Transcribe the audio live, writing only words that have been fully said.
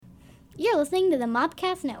You're listening to the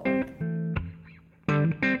Mopcast Network.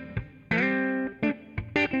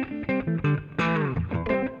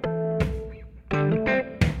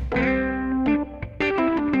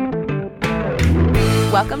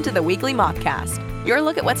 Welcome to the weekly Mopcast, your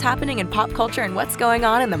look at what's happening in pop culture and what's going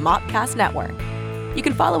on in the Mopcast Network. You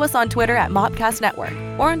can follow us on Twitter at Mopcast Network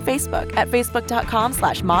or on Facebook at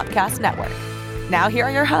facebook.com/Mopcast Network. Now here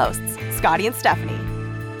are your hosts, Scotty and Stephanie.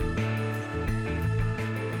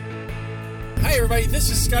 Hi everybody, this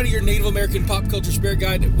is Scotty, your Native American pop culture spirit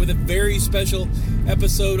guide, with a very special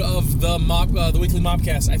episode of the weekly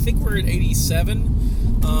Mopcast. I think we're at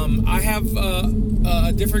 87. I have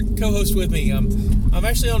a different co-host with me. I'm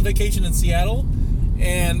actually on vacation in Seattle,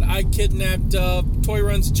 and I kidnapped Toy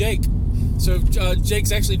Run's Jake. So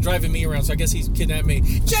Jake's actually driving me around, so I guess he's kidnapped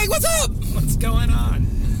me. Jake, what's up? What's going on?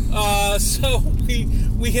 So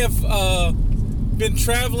we have been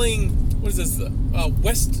traveling. What is this?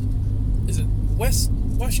 West? Is it West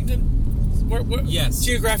Washington? Where, yes.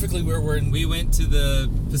 Geographically, we're in. We went to the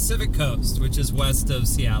Pacific Coast, which is west of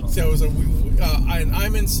Seattle. So I've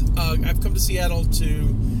come to Seattle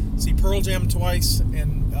to see Pearl Jam twice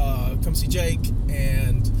and come see Jake,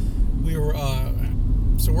 and we were.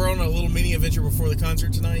 So we're on a little mini adventure before the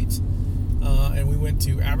concert tonight, and we went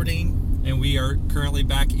to Aberdeen. And we are currently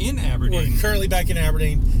back in Aberdeen. We're currently back in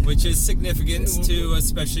Aberdeen. Which is significant to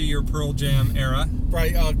especially your Pearl Jam era.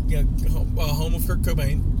 Right, home of Kurt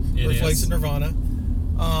Cobain. Birthplace of Nirvana.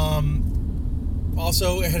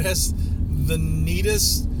 Also, it has the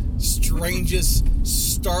neatest, strangest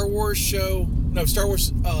Star Wars shop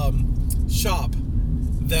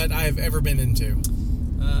that I've ever been into.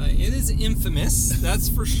 It is infamous, that's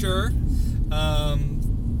for sure.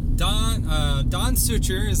 Don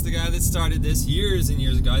Sucher is the guy that started this years and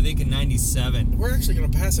years ago, I think in 97. We're actually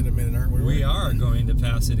going to pass it in a minute, aren't we? We are going to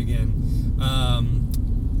pass it again.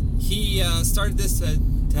 He started this to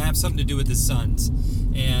have something to do with his sons,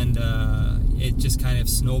 and it just kind of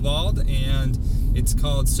snowballed, and it's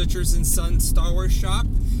called Sucher's and Sons Star Wars Shop,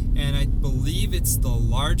 and I believe it's the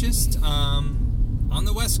largest on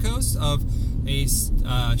the West Coast of a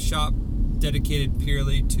shop dedicated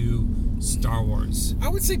purely to Star Wars. I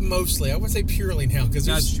would say mostly. I would say purely now, because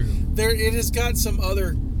that's true. It has got some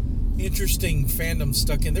other interesting fandom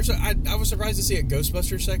stuck in. I was surprised to see a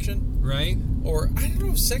Ghostbusters section, right? Or I don't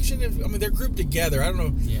know, they're grouped together. I don't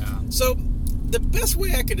know. Yeah. So the best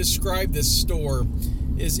way I could describe this store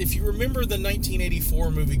is if you remember the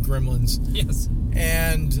 1984 movie Gremlins. Yes.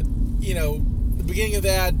 And the beginning of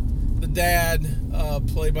that, the dad,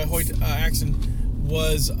 played by Hoyt Axton,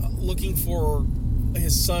 was looking for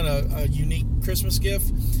his son a unique Christmas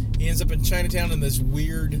gift. He ends up in Chinatown in this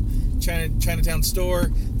weird Chinatown store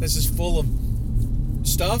that's just full of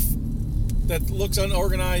stuff that looks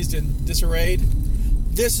unorganized and disarrayed.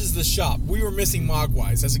 This is the shop. We were missing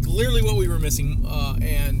Mogwais. That's clearly what we were missing.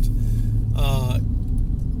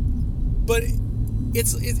 But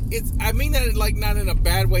it's I mean that like not in a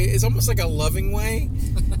bad way. It's almost like a loving way.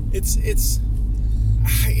 It's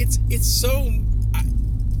so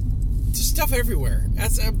just stuff everywhere.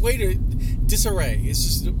 That's a way to disarray. It's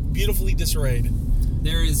just beautifully disarrayed.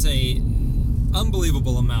 There is a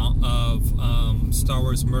unbelievable amount of Star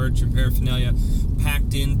Wars merch and paraphernalia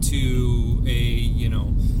packed into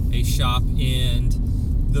a shop in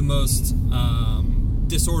the most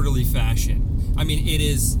disorderly fashion. I mean, it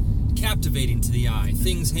is captivating to the eye.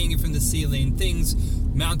 Things hanging from the ceiling, things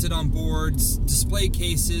mounted on boards, display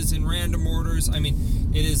cases in random orders. I mean,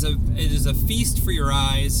 it is a feast for your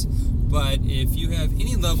eyes. But if you have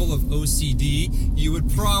any level of OCD, you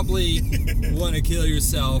would probably want to kill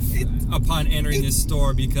yourself upon entering this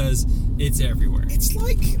store because it's everywhere. It's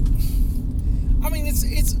like, I mean,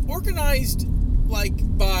 it's organized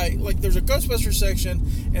there's a Ghostbusters section,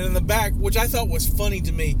 and in the back, which I thought was funny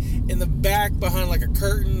to me, in the back behind like a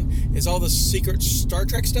curtain is all the secret Star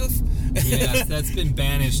Trek stuff. Yes, that's been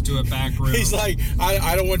banished to a back room. He's like,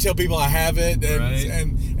 I don't want to tell people I have it, and right.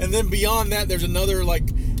 and then beyond that, there's another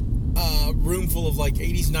room full of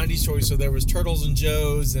 80s, 90s toys. So there was Turtles and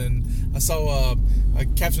Joes, and I saw a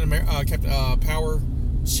Captain Power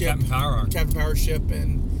ship, Captain Power ship,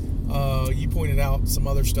 and you pointed out some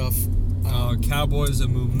other stuff. Cowboys of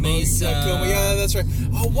Moo Mesa. Yeah, that's right.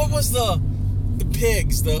 Oh, what was the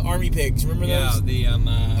pigs, the army pigs? Remember those? Yeah,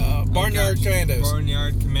 the Barnyard Commandos.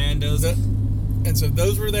 Barnyard Commandos. And so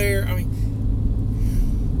those were there. I mean,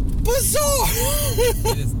 bizarre.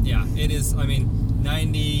 It is. I mean,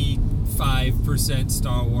 95%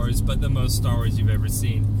 Star Wars, but the most Star Wars you've ever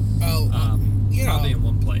seen. Probably in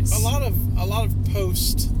one place. A lot of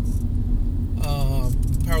post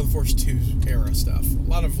Power of the Force 2 era stuff. A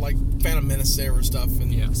lot of like Phantom Menace era stuff,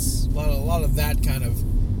 and Yes. a lot of that kind of.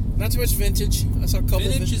 Not too much vintage. I saw a couple.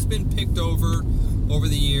 Vintage has been picked over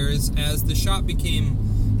the years as the shop became.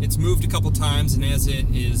 It's moved a couple times, and as it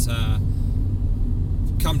is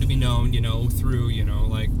come to be known, through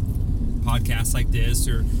like podcasts like this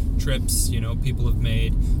or trips, people have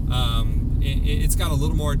made. It's got a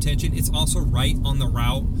little more attention. It's also right on the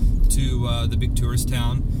route to the big tourist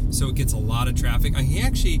town, so it gets a lot of traffic. He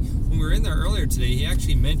actually, when we were in there earlier today, he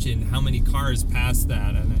actually mentioned how many cars pass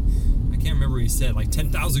that, and I can't remember what he said, like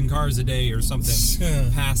 10,000 cars a day or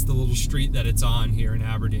something past the little street that it's on here in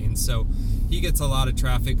Aberdeen. So he gets a lot of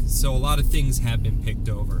traffic, so a lot of things have been picked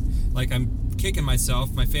over. Like, I'm kicking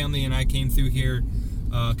myself. My family and I came through here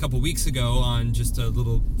a couple weeks ago on just a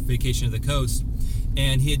little vacation to the coast,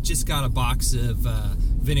 and he had just got a box of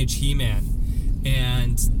vintage He-Man,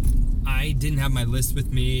 and I didn't have my list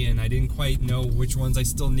with me, and I didn't quite know which ones I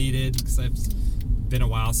still needed, because it's been a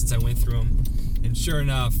while since I went through them. And sure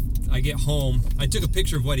enough, I get home, I took a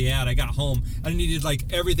picture of what he had. I got home, I needed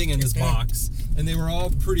like everything in this box, and they were all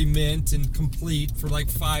pretty mint and complete for like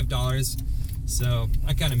 $5. So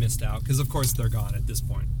I kind of missed out, because of course they're gone at this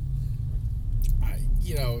point.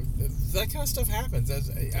 That kind of stuff happens.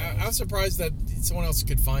 I was surprised that someone else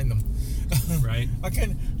could find them. Right.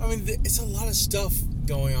 It's a lot of stuff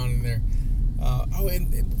going on in there.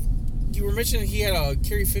 And you were mentioning he had a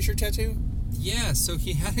Carrie Fisher tattoo? Yeah, so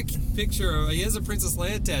he had a picture. He has a Princess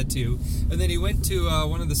Leia tattoo, and then he went to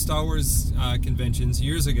one of the Star Wars conventions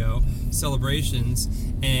years ago, celebrations,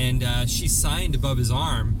 and she signed above his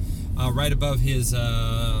arm, right above his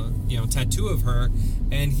tattoo of her,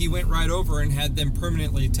 and he went right over and had them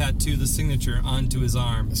permanently tattoo the signature onto his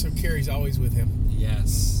arm. So Carrie's always with him.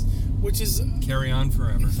 Yes. Which is carry on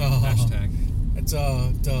forever. Hashtag. It's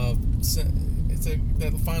that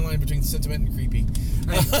fine line between sentiment and creepy.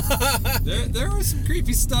 There was some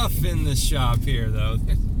creepy stuff in this shop here, though.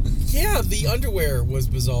 Yeah, the underwear was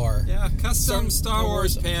bizarre. Yeah, custom Star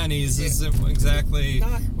Wars panties isn't exactly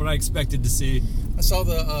what I expected to see. I saw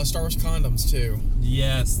the Star Wars condoms too.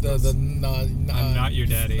 Yes. I'm not your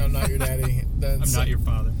daddy. No, not your daddy. I'm not your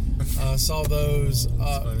father. Saw those.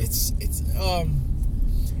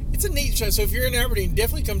 It's a neat show. So if you're in Aberdeen,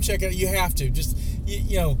 definitely come check it out. You have to. Just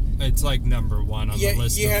it's like number one on the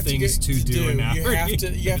list of things to do in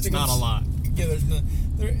Aberdeen. You have to. It's not a lot. Yeah,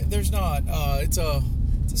 there's not. It's a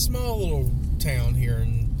small little town here,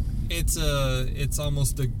 and it's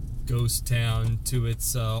almost a ghost town to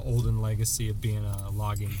its olden legacy of being a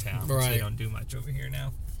logging town. Right. So they don't do much over here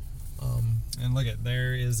now. And look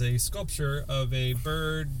there is a sculpture of a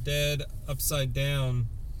bird dead upside down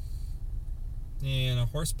and a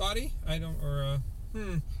horse body. Yeah.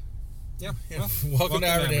 Well, welcome to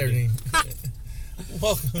Aberdeen.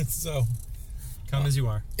 Welcome. So, come as you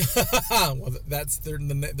are. Well, that's their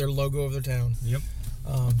logo of their town. Yep.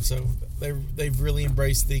 So they've really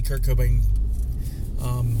embraced the Kurt Cobain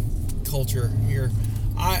culture here.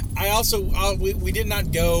 I also we did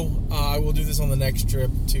not go. I will do this on the next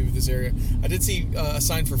trip to this area. I did see a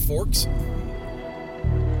sign for Forks.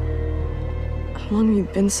 How long have you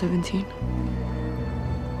been 17?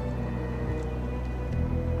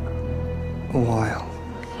 A while.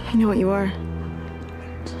 I know what you are.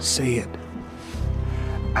 Say it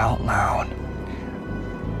out loud.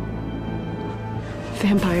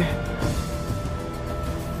 Vampire.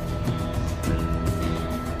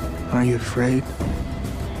 Are you afraid?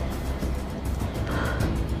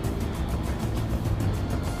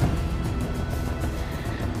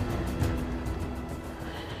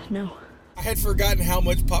 No. I had forgotten how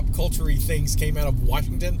much pop culture-y things came out of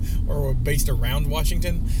Washington or were based around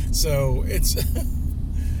Washington. So it's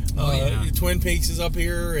Twin Peaks is up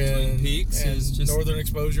here, and Twin Peaks is just Northern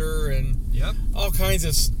Exposure, and all kinds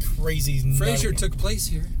of crazy. Frasier took place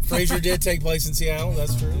here. Frasier did take place in Seattle.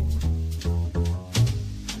 That's true.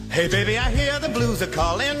 Hey baby, I hear the blues are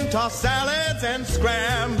calling, tossed salads and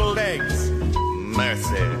scrambled eggs.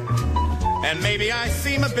 Mercy. And maybe I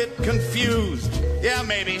seem a bit confused. Yeah,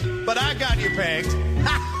 maybe, but I got you pegged.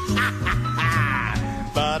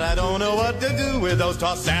 But I don't know what to do with those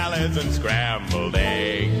tossed salads and scrambled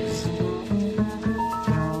eggs.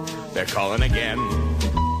 They're calling again.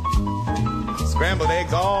 Scrambled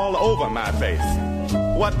eggs all over my face.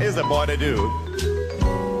 What is a boy to do?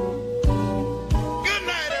 Good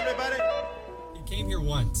night, everybody. He came here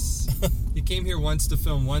once. He came here once to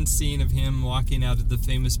film one scene of him walking out of the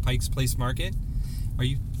famous Pike's Place Market. Are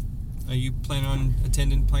you planning on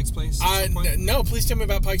attending Pike's Place? No, please tell me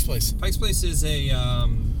about Pike's Place. Pike's Place is it's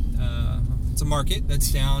a market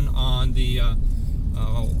that's down on the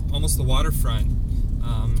almost the waterfront.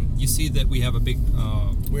 you see that we have a big...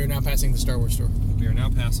 we are now passing the Star Wars store. We are now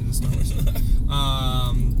passing the Star Wars store.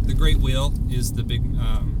 The Great Wheel is the big...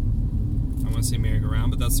 I want to say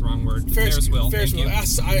merry-go-round, but that's the wrong word. Ferris wheel. Ferris wheel.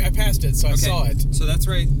 I passed it, so I saw it. So that's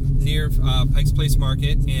right near Pike's Place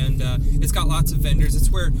Market, and it's got lots of vendors.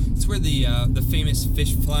 It's where the famous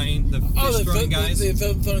fish throwing guys.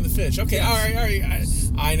 Throwing the fish. Okay, yes. all right.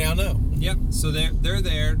 I now know. Yep. So they're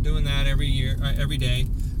there doing that every day.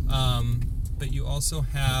 But you also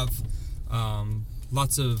have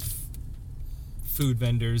lots of food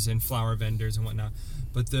vendors and flower vendors and whatnot.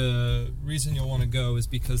 But the reason you'll want to go is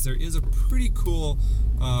because there is a pretty cool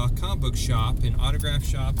comic book shop and autograph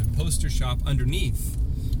shop and poster shop underneath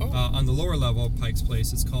on the lower level of Pike's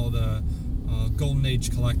Place. It's called Golden Age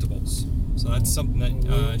Collectibles. So that's something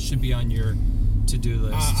that should be on your to-do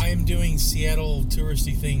list. I am doing Seattle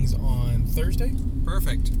touristy things on Thursday.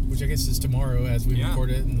 Perfect. Which I guess is tomorrow as we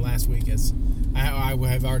recorded it, and last week as I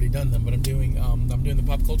have already done them. But I'm doing the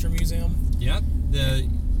Pop Culture Museum. Yep.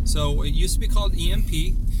 So it used to be called EMP,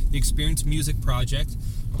 the Experience Music Project,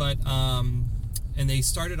 but and they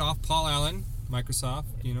started off Paul Allen, Microsoft,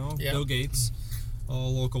 Bill Gates,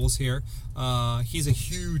 all locals here. He's a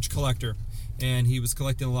huge collector, and he was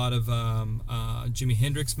collecting a lot of Jimi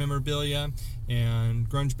Hendrix memorabilia and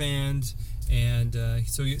grunge band, and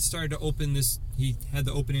so he started to open this. He had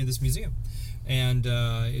the opening of this museum. And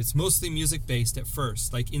it's mostly music-based at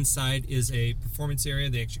first. Like, inside is a performance area.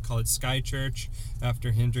 They actually call it Sky Church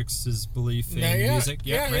after Hendrix's belief in music.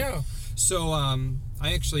 Yeah. So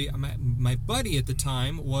my buddy at the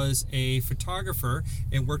time was a photographer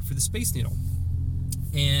and worked for the Space Needle.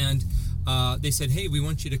 And they said, hey, we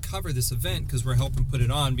want you to cover this event because we're helping put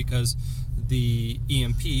it on because the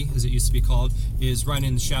EMP, as it used to be called, is right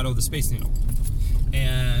in the shadow of the Space Needle.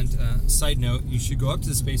 And side note, you should go up to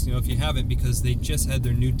the Space Needle if you haven't, because they just had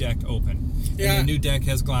their new deck open. Yeah. And the new deck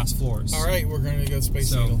has glass floors. All right, we're going to go to the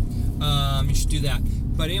Space Needle. You should do that.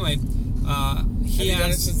 But anyway, have you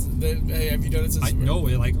done it since? No,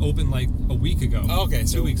 it opened a week ago. Oh, okay,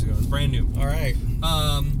 2 weeks ago. It's brand new. All right.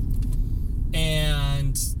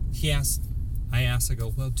 And I asked, I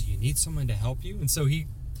go, well, do you need someone to help you? And so he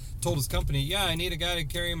told his company, yeah, I need a guy to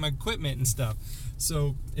carry my equipment and stuff.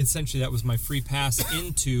 So essentially that was my free pass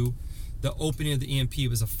into the opening of the EMP. It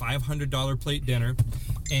was a $500 plate dinner,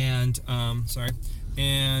 and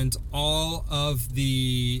and all of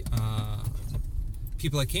the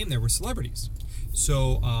people that came there were celebrities.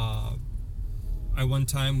 So I one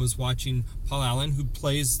time was watching Paul Allen, who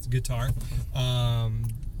plays the guitar,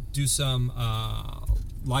 do some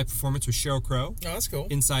live performance with Sheryl Crow. Oh, that's cool.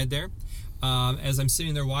 Inside there. As I'm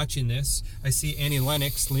sitting there watching this, I see Annie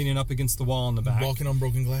Lennox leaning up against the wall in the back. Walking on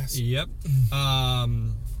broken glass. Yep.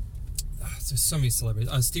 There's so many celebrities.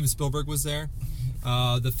 Steven Spielberg was there.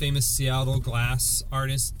 The famous Seattle glass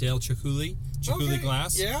artist, Dale Chihuly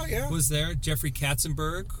Glass, was there. Jeffrey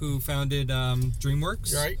Katzenberg, who founded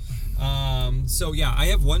DreamWorks. Right. So, yeah, I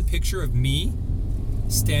have one picture of me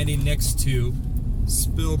standing next to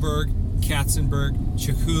Spielberg, Katzenberg,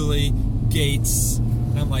 Chihuly, Gates.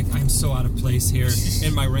 And I'm like, I'm so out of place here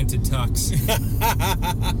in my rented tux.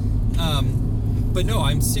 But no,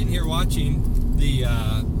 I'm sitting here watching the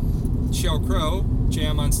Sheryl Crow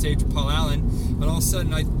jam on stage with Paul Allen, and all of a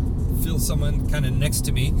sudden I feel someone kind of next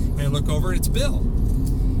to me, and I look over and it's Bill.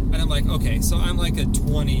 And I'm like, okay, so I'm like a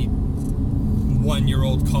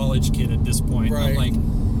 21-year-old college kid at this point. Right. I'm like,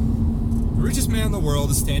 the richest man in the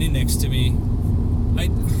world is standing next to me. I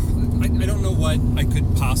don't know what I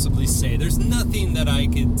could possibly say. There's nothing that I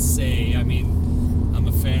could say. I mean, I'm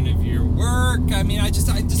a fan of your work. I mean, I just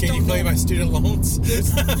Can don't you play know. my student loans?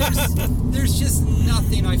 There's just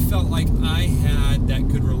nothing I felt like I had that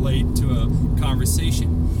could relate to a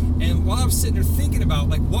conversation. And while I was sitting there thinking about,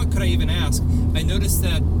 what could I even ask, I noticed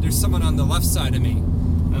that there's someone on the left side of me.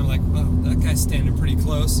 And I'm like, oh, that guy's standing pretty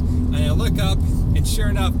close. And I look up, and sure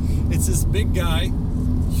enough, it's this big guy,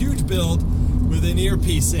 huge build, with an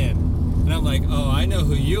earpiece in. And I'm like, oh, I know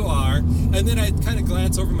who you are. And then I kind of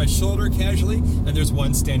glance over my shoulder casually, and there's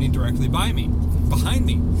one standing directly behind me.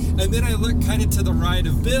 And then I look kind of to the right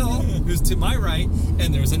of Bill, who's to my right,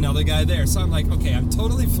 and there's another guy there. So I'm like, okay, I'm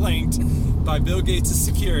totally flanked by Bill Gates'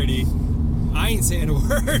 security. I ain't saying a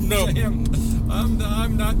word No. to him.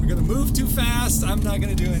 I'm not going to move too fast. I'm not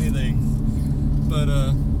going to do anything. But,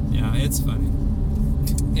 yeah, it's funny.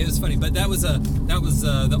 It was funny, but that was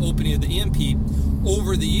the opening of the EMP.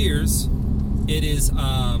 Over the years, it is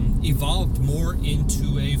evolved more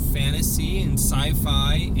into a fantasy and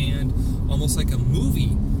sci-fi and almost like a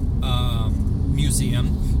movie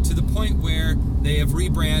museum, to the point where they have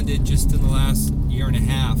rebranded just in the last year and a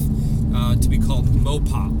half to be called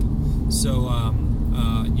Mopop. So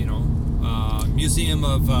museum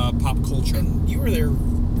of pop culture. And you were there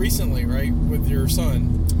recently, right, with your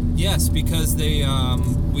son? Yes, because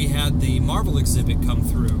we had the Marvel exhibit come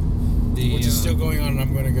through. Which is still going on, and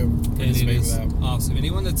I'm going to go participate with that. Awesome.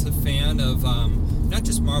 Anyone that's a fan of not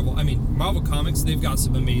just Marvel, Marvel Comics, they've got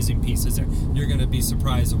some amazing pieces there. You're going to be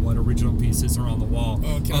surprised at what original pieces are on the wall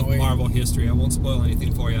of Marvel history. I won't spoil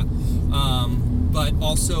anything for you. But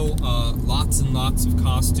also lots and lots of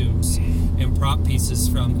costumes and prop pieces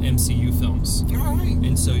from MCU films. All right.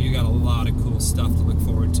 And so you got a lot of cool stuff to look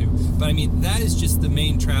forward to. But that is just the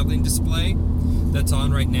main traveling display that's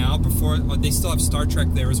on right now. Before they still have Star Trek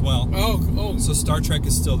there as well. Oh. So Star Trek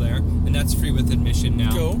is still there, and that's free with admission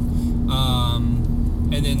now. Cool.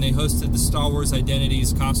 And then they hosted the Star Wars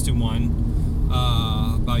Identities costume one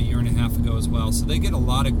about a year and a half ago as well. So they get a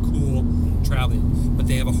lot of cool traveling. But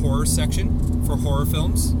they have a horror section for horror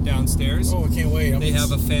films downstairs. Oh, I can't wait. They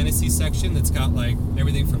have a fantasy section that's got like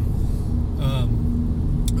everything from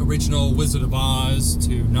original Wizard of Oz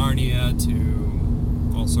to Narnia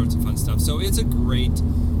to all sorts of fun stuff. So it's a great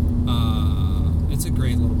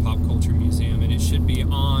little pop culture museum, and it should be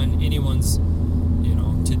on anyone's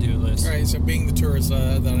to-do list. All right, so being the tourist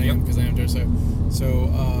that I am, because I am there, so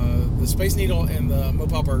the Space Needle and the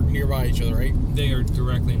Mopop are nearby each other, right? They are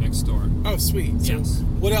directly next door. Oh, sweet. Yes. So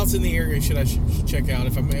what else in the area should I check out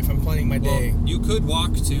if I'm planning my day? You could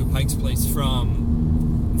walk to Pike's Place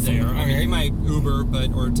from there. You might Uber,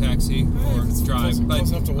 or taxi, or drive.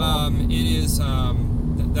 Close enough to walk. It is.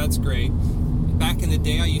 That's great. Back in the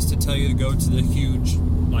day, I used to tell you to go to the huge,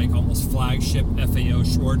 like almost flagship FAO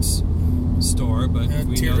Schwartz store, but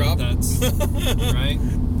we know that's right.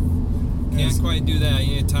 Can't quite do that.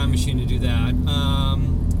 You need a time machine to do that.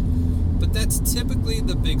 But that's typically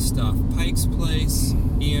the big stuff. Pike's Place,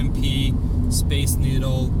 EMP, Space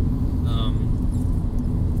Needle.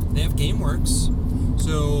 They have GameWorks.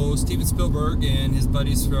 So Steven Spielberg and his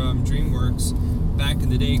buddies from DreamWorks back in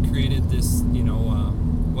the day created this,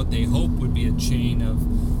 what they hope would be a chain of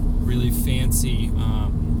really fancy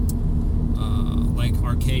like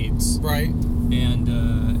arcades, right? And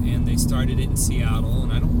they started it in Seattle,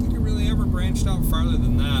 and I don't think it really ever branched out farther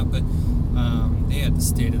than that. But they had the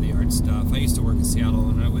state of the art stuff. I used to work in Seattle,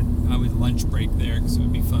 and I would lunch break there because it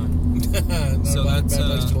would be fun. So that's bad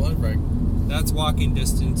place to lunch break. That's walking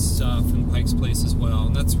distance from Pike's Place as well,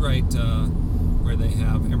 and that's right where they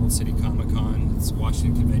have Emerald City Comic Con. It's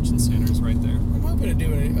Washington Convention Center is right there. I'm hoping to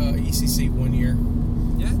do an ECC one year.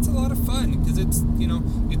 Yeah, it's a lot of fun because it's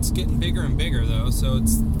it's getting bigger and bigger though, so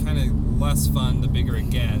it's kind of less fun the bigger it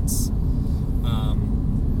gets.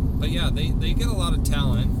 But yeah, they get a lot of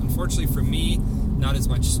talent. Unfortunately for me, not as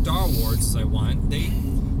much Star Wars as I want. They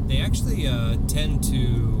actually tend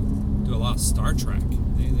to do a lot of Star Trek.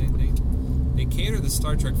 They cater to the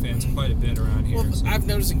Star Trek fans quite a bit around here. Well, so. I've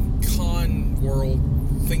noticed in con world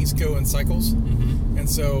things go in cycles, and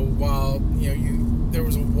so while there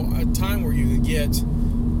was a time where you could get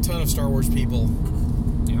a ton of Star Wars people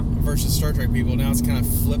versus Star Trek people. Now it's kind of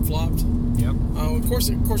flip flopped. Yep. Of course,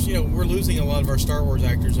 we're losing a lot of our Star Wars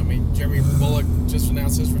actors. I mean, Jeremy Bullock just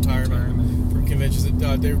announced his retirement from conventions.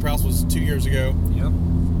 David Prowse was 2 years ago. Yep.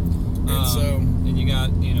 And you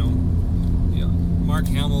got Mark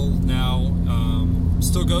Hamill now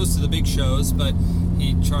still goes to the big shows, but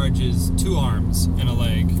he charges 2 arms and a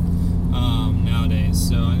leg nowadays.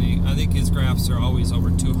 So I think his graphs are always over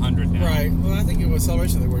 200 now. Right. Well, I think it was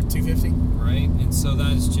Celebration they were 250. Right, and so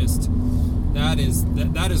that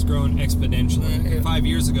has grown exponentially. Yeah. 5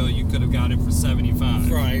 years ago, you could have got it for 75.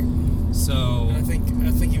 Right. So and I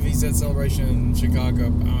think if he's at Celebration in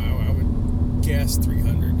Chicago, I would guess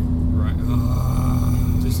 300. Right.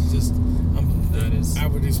 I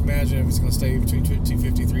would just imagine if it's going to stay between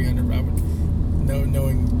 250 300. But I would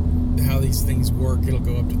knowing how these things work, it'll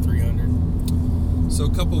go up to 300. So a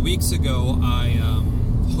couple weeks ago, I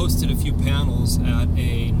hosted a few panels at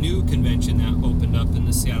a new convention that opened up in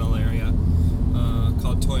the Seattle area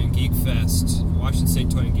called Toy and Geek Fest, Washington State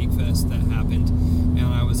Toy and Geek Fest, that happened, and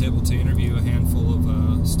I was able to interview a handful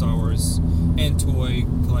of Star Wars and toy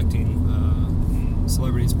collecting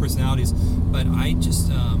celebrities, personalities. But I just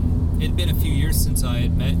it had been a few years since I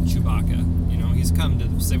had met Chewbacca. He's come to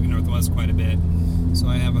the Pacific Northwest quite a bit, so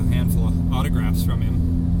I have a handful of autographs from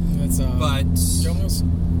him. That's Jonas?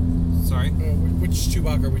 Sorry? Which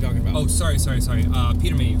Chewbacca are we talking about? Oh, sorry.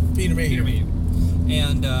 Peter Mayhew. Peter Mayhew.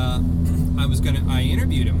 And I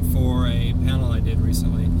interviewed him for a panel I did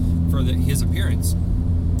recently for his appearance.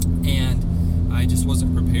 And I just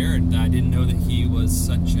wasn't prepared. I didn't know that he was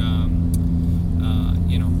such,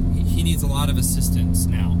 he needs a lot of assistance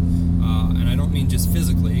now. And I don't mean just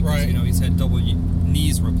physically, because, right. He's had double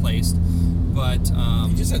knees replaced. But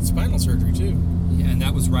he just had spinal surgery too. Yeah, and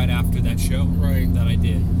that was right after that show that I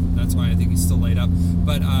did. That's why I think he's still laid up.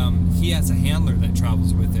 But he has a handler that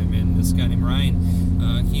travels with him, and this guy named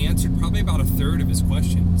Ryan, he answered probably about a third of his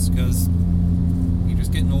questions because Peter's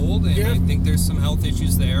getting old, and I think there's some health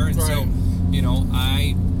issues there. And so, you know,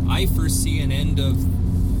 I foresee an end of,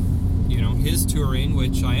 you know, his touring,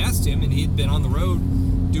 which I asked him, and he'd been on the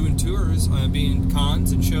road doing tours, being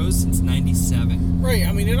cons and shows since '97. Right.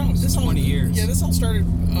 I mean, this 20 years. Yeah, this all started.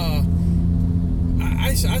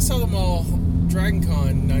 I saw them all Dragon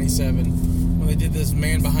Con '97 when they did this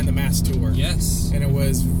Man Behind the Mask tour. Yes. And it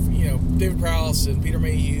was, you know, David Prowse and Peter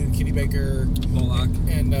Mayhew, Kenny Baker, Bullock,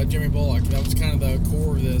 and Jimmy Bullock. That was kind of the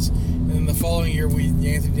core of this. And then the following year,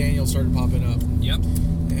 Anthony Daniels started popping up. Yep.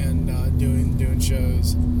 And doing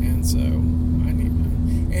shows. And so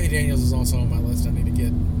Anthony Daniels is also on my list.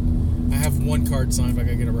 I have one card signed, but I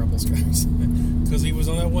gotta get a Rebels guys because he was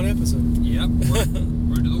on that one episode. Yep.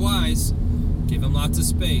 Word to the wise. Give him lots of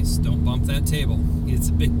space. Don't bump that table. It's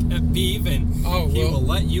a big pet peeve, and he will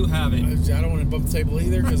let you have it. I don't want to bump the table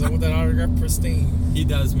either because I want that autograph pristine. He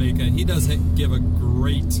does give a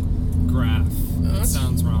great graph. That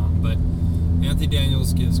sounds wrong, but Anthony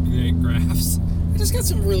Daniels gives great graphs. I just got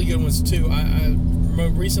some really good ones too. I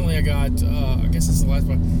recently I got I guess this is the last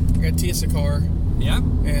one. I got Tia Sakar. Yeah.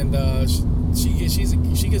 And she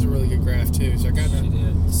gives a really good graph too. So I got She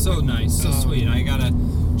did. So nice, so sweet. I got a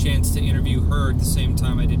chance to interview her at the same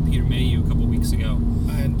time I did Peter Mayhew a couple weeks ago.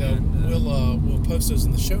 And we'll post those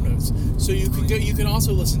in the show notes, so you can you can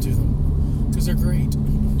also listen to them because they're great.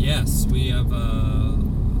 Yes, we have a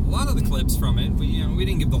lot of the clips from it. We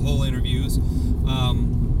didn't give the whole interviews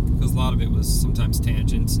because a lot of it was sometimes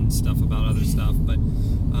tangents and stuff about other stuff. But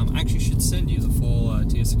I actually should send you the full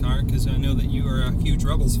Tia Sakar because I know that you are a huge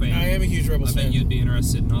Rebels fan. I am a huge Rebels fan. I bet you'd be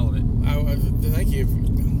interested in all of it. Thank you.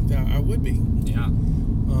 I would be. Yeah.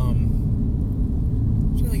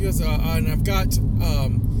 And I've got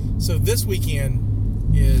so this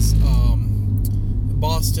weekend is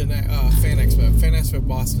Boston Fan Expo. Fan Expo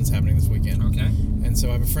Boston's happening this weekend. Okay. And so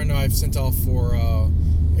I have a friend who I've sent off for a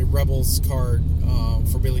Rebels card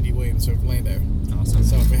for Billy D. Williams of Orlando. Awesome.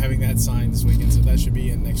 So I'll be having that signed this weekend. So that should be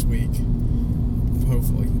in next week,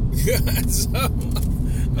 hopefully. So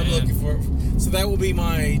I'm looking for it. So that will be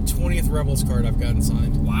my 20th Rebels card I've gotten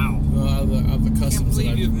signed. Wow. Of the customs. I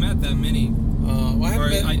can't believe you've met that many. Well, I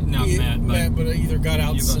haven't but I either got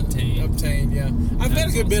out obtained. Yeah, I've met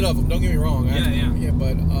a good bit of them. Don't get me wrong.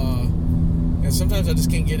 But and sometimes I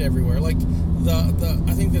just can't get everywhere. Like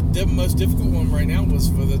I think the most difficult one right now was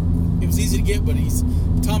it was easy to get, but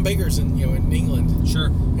Tom Baker's in England. Sure.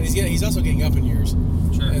 And he's also getting up in years.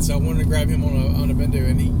 Sure. And so I wanted to grab him on a vendor,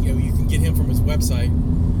 and you can get him from his website,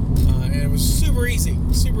 and it was super easy,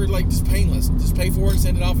 super just painless. Just pay for it,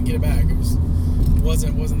 send it off, and get it back. It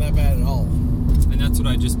wasn't that bad at all. And that's what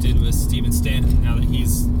I just did with Steven Stanton. Now that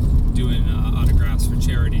he's doing autographs for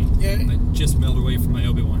charity, I just mailed away for my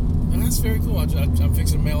Obi-Wan. And that's very cool. I'm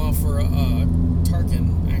fixing to mail off for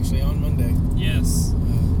Tarkin actually on Monday. Yes.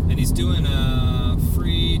 And he's doing a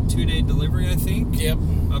free 2-day delivery, I think. Yep.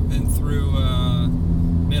 Up and through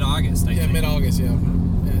mid-August, I think. Yeah, mid-August, yeah.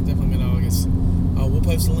 Yeah, definitely mid-August. We'll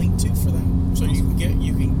post a link, too, for that. So you can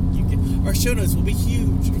get... Our show notes will be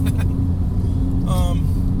huge.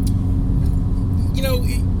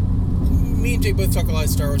 Me and Jake both talk a lot of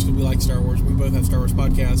Star Wars because we like Star Wars. We both have Star Wars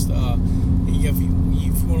podcasts. If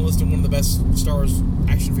you want to listen to one of the best Star Wars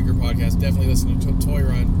action figure podcasts, definitely listen to Toy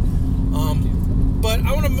Run. But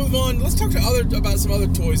I want to move on. Let's talk about some other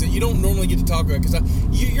toys that you don't normally get to talk about because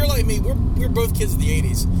you're like me. We're both kids of the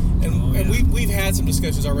 '80s, and we've had some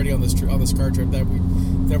discussions already on this car trip that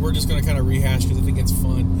we're just going to kind of rehash because I think it's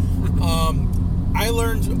fun. I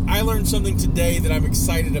learned something today that I'm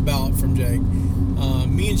excited about from Jake.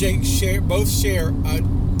 Me and Jake both share a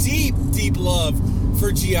deep, deep love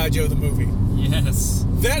for G.I. Joe the movie. Yes.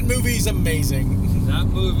 That movie's amazing. That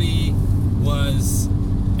movie was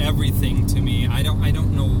everything to me. I don't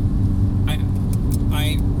know.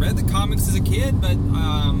 I read the comics as a kid, but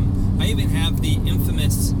I even have the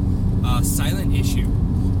infamous silent issue.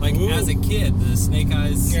 As a kid, the Snake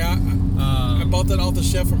Eyes. Yeah, I bought that off the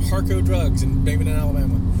shelf from Harco Drugs in Babington,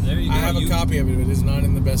 Alabama. There you go. I have a copy of it, but it is not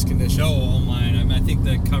in the best condition. No, all mine. I think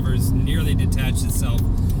the cover's nearly detached itself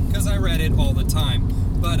because I read it all the time,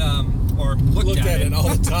 but or looked at it all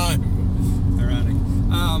the time. Ironic.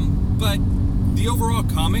 But the overall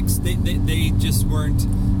comics, they just weren't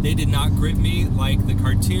they did not grip me like the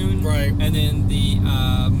cartoon. Right. And then the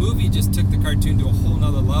movie just took the cartoon to a whole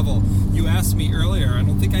nother level. You asked me earlier, I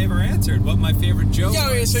don't think I ever answered, what my favorite Joe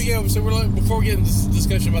was. So we're like, before we get into this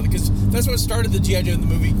discussion about it, because that's what started the G.I. Joe in the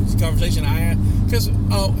movie conversation.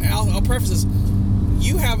 I'll preface this.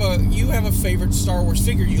 You have a favorite Star Wars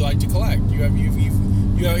figure you like to collect. You have,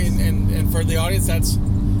 and for the audience, that's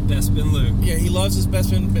Bespin Luke. Yeah, he loves his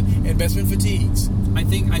Bespin and Bespin fatigues. I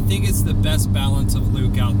think it's the best balance of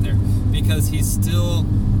Luke out there, because he's still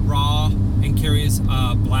raw and carries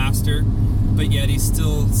a blaster, but yet he's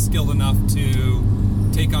still skilled enough to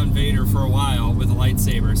take on Vader for a while with a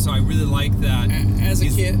lightsaber. So I really like that.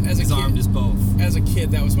 He's armed as both. As a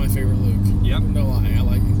kid, that was my favorite Luke. Yep. No lie, I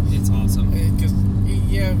like it. It's awesome. Because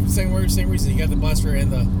same reason. You got the blaster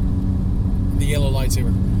and the yellow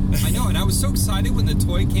lightsaber. I know, and I was so excited when the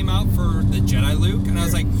toy came out for the Jedi Luke, and I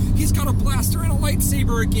was like, he's got a blaster and a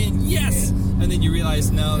lightsaber again, yes! And then you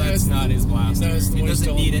realize, no, that's not his blaster. He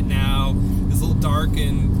doesn't need it now. It's a little dark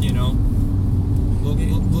and, a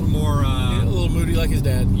little more... a little moody like his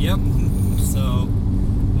dad. Yep. So,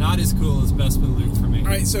 not as cool as Bespin Luke for me. All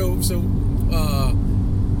right, so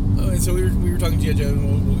we were talking G.I.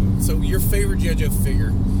 Joe. So your favorite G.I. Joe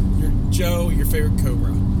figure, your favorite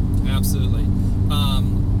Cobra. Absolutely.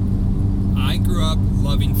 I grew up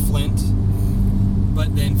loving Flint,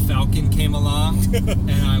 but then Falcon came along,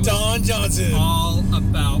 and I was Don Johnson. all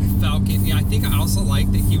about Falcon. Yeah, I think I also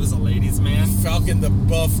liked that he was a ladies' man. Falcon, the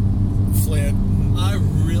buff Flint.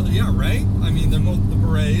 Right? I mean, they're both the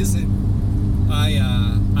berets, and I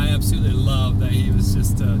absolutely love that he was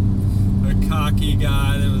just a cocky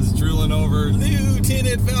guy that was drooling over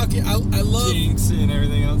Lieutenant Falcon. I love Jinx and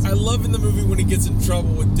everything else. I love in the movie when he gets in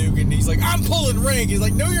trouble with Duke and he's like, I'm pulling rank. He's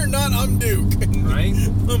like, no, you're not. I'm Duke. Right?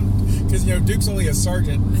 Because Duke's only a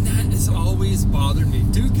sergeant. And that has always bothered me.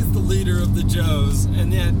 Duke is the leader of the Joes,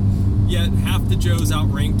 and yet half the Joes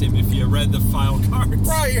outranked him if you read the file cards.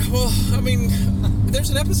 Right. Well, I mean, there's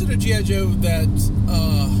an episode of G.I. Joe that,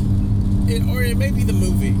 or it may be the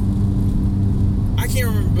movie. I can't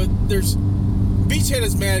remember, but there's Beachhead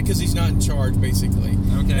is mad because he's not in charge, basically.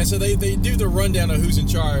 Okay. And so they do the rundown of who's in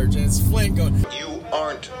charge, and it's Flint going, You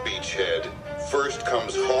aren't Beachhead. First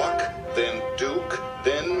comes Hawk, then Duke,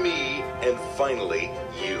 then me, and finally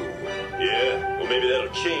you. Yeah, well maybe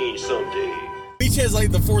that'll change someday. Beachhead's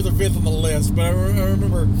like the 4th or 5th on the list, but I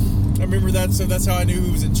remember that, so that's how I knew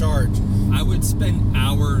who was in charge. I would spend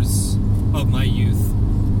hours of my youth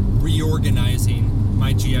reorganizing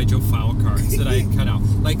my G.I. Joe file cards that I had cut out.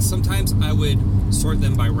 Like, sometimes I would sort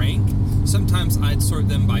them by rank. Sometimes I'd sort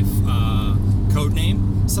them by code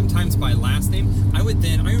name. Sometimes by last name. I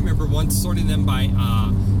remember once sorting them by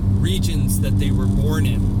regions that they were born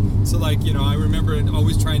in. So, I remember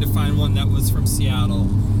always trying to find one that was from Seattle.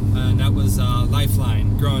 And that was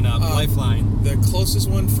Lifeline, growing up. Lifeline. The closest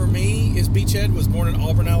one for me is Beachhead, was born in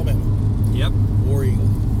Auburn, Alabama. Yep. War Eagle.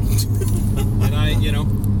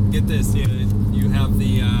 And get this, you have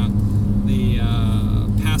the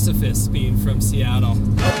pacifists being from Seattle.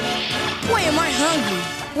 Boy, am I hungry.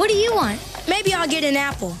 What do you want? Maybe I'll get an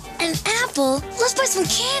apple. An apple? Let's buy some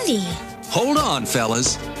candy. Hold on,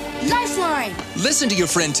 fellas. Lifeline! Listen to your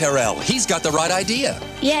friend Terrell. He's got the right idea.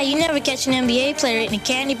 Yeah, you never catch an NBA player eating a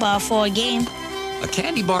candy bar for a game. A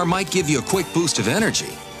candy bar might give you a quick boost of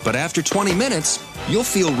energy, but after 20 minutes, you'll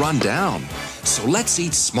feel run down. So let's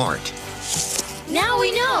eat smart. Now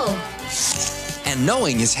we know. And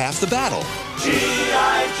knowing is half the battle.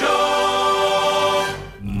 G.I. Joe!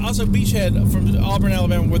 Also, Beachhead from Auburn,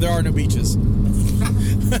 Alabama, where there are no beaches.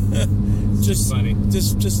 Just funny.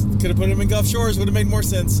 Just could have put him in Gulf Shores. Would have made more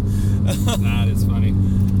sense. That is funny.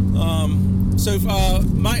 I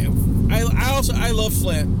love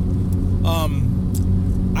Flint.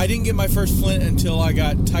 I didn't get my first Flint until I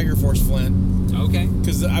got Tiger Force Flint. Okay.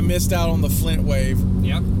 Because I missed out on the Flint wave.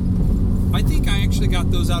 Yep. I think I actually got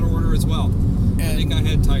those out of order as well. I think I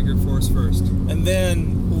had Tiger Force first. And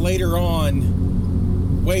then later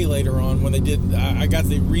on, way later on, when they did, I got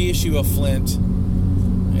the reissue of Flint,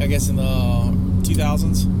 I guess in the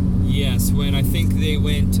 2000s. Yes, when I think they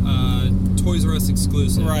went Toys R Us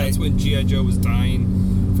exclusive. Right. That's when G.I. Joe was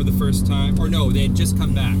dying for the first time. Or no, they had just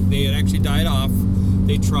come back. They had actually died off.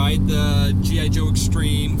 They tried the G.I. Joe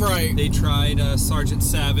Extreme. Right. They tried Sergeant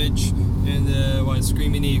Savage and the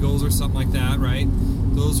Screaming Eagles or something like that, right?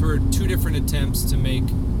 Those were two different attempts to make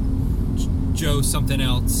Joe something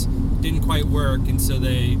else. Didn't quite work, and so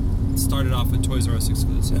they started off with Toys R Us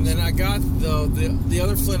exclusives. And then I got the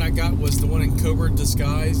other Flint I got was the one in Cobra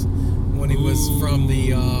Disguise when he was from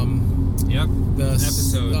the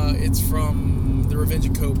episode. It's from the Revenge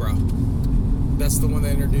of Cobra. That's the one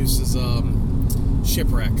that introduces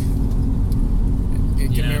Shipwreck.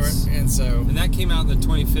 Yes. And that came out in the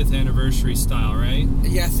 25th anniversary style, right?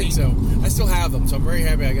 Yeah, I think so. I still have them, so I'm very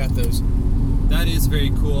happy I got those. That is very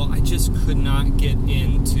cool. I just could not get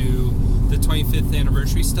into the 25th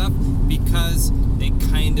anniversary stuff because they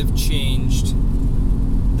kind of changed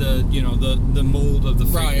the mold of the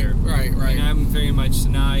figure. Right. And I'm very much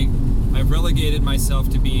now. I've relegated myself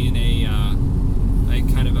to being a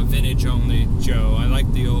kind of a vintage only Joe. I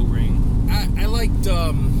like the O-ring. I liked.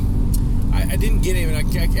 I didn't get him,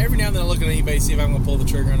 and every now and then I look at eBay to see if I'm going to pull the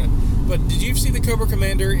trigger on it. But did you see the Cobra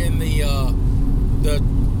Commander in the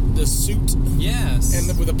suit? Yes. And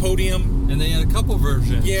with a podium? And they had a couple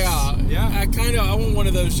versions. Yeah. I want one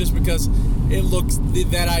of those just because it looks,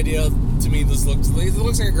 that idea to me, it looks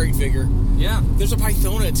like a great figure. Yeah. There's a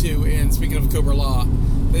Pythona too, and speaking of Cobra Law.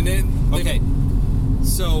 Okay.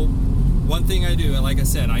 So, one thing I do, like I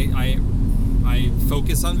said, I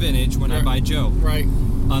focus on vintage when I buy Joe. Right.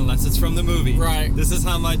 Unless it's from the movie. Right. This is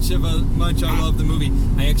how much I love the movie.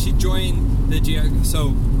 I actually joined the GI.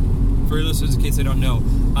 So, for your listeners, in case they don't know,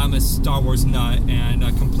 I'm a Star Wars nut and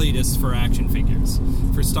a completist for action figures.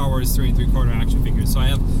 For Star Wars 3 3/4 action figures. So I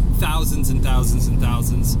have thousands and thousands and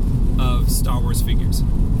thousands of Star Wars figures.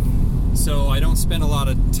 So I don't spend a lot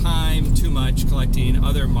of time too much collecting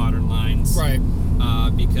other modern lines. Right.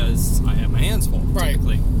 Because I have my hands full,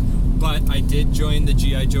 typically. But I did join the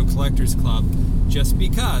G.I. Joe Collectors Club just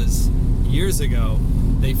because years ago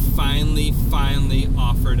they finally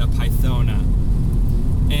offered a Pythona.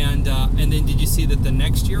 And then did you see that the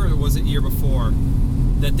next year, or was it year before,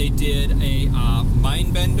 that they did a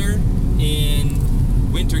Mindbender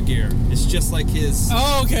in winter gear? It's just like his...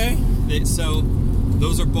 Oh, okay. So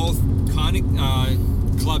those are both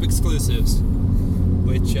club exclusives,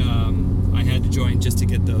 which I had to join just to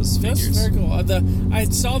get those figures. That's very cool. I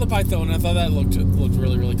saw the Python and I thought that looked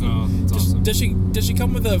really, really cool. Oh, it's awesome. Does she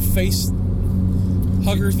come with a face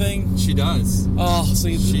hugger thing? She does. Oh,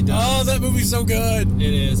 see, she does. Oh, that movie's so good.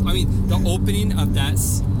 It is. I mean, the opening of that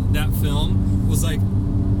film was like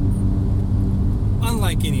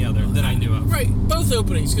unlike any other that I knew of. Right, both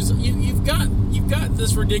openings, because you've got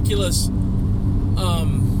this ridiculous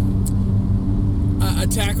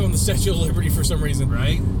attack on the Statue of Liberty for some reason,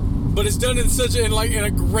 right? But it's done in in a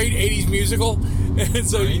great 80s musical, and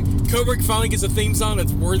so Cobra finally gets a theme song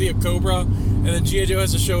that's worthy of Cobra, and then G.I. Joe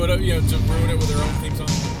has to show it up, to ruin it with their own theme song.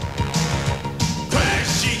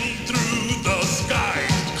 Crashing through the sky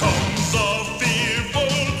comes a fearful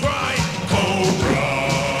cry, Cobra.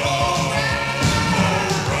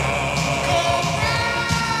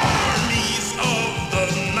 Armies of the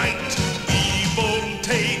night, evil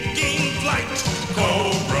taking flight,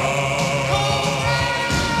 Cobra.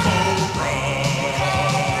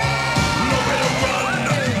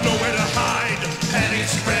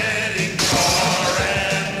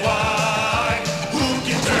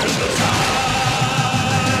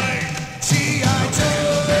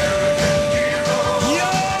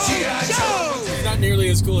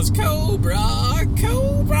 As cool as Cobra.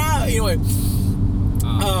 Anyway,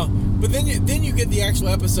 but then you get the actual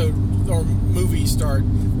episode or movie start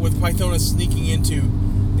with Pythona sneaking into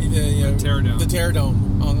the Terror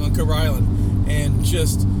Dome on Cobra Island, and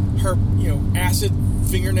just her acid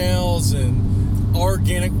fingernails and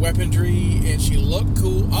organic weaponry, and she looked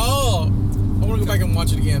cool. Oh, I want to go back and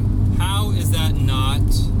watch it again. How is that not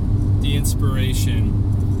the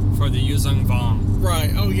inspiration for the Yuzong Vong?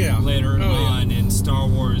 Right. Oh yeah. Later on in Star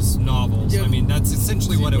Wars novels. Yeah. I mean, that's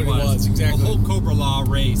essentially what it was. Exactly. The whole Cobra Law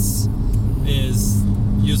race is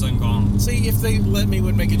Yuzong Vong. See, if they let me,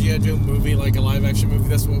 would make a G.I. Joe movie, like a live action movie,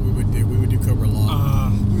 that's what we would do. We would do Cobra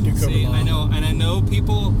Law. We would do Cobra Law. I know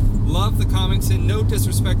people love the comics, and no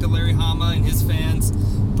disrespect to Larry Hama and his fans,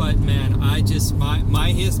 but man, I just my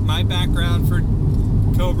background for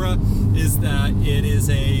Cobra is that it is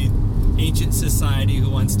a ancient society who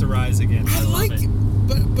wants to rise again. I love it.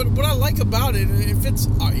 But what I like about it fits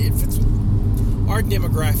our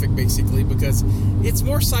demographic basically, because it's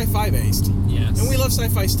more sci-fi based. Yes. And we love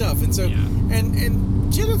sci-fi stuff, and so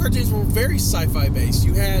and G.I. Joe cartoons were very sci-fi based.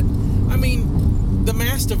 You had, the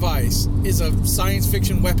mass device is a science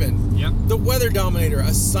fiction weapon. Yep. The Weather Dominator,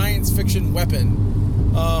 a science fiction weapon.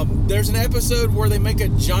 There's an episode where they make a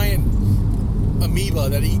giant amoeba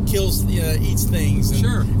that eats things. And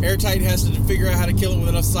sure. Airtight has to figure out how to kill it with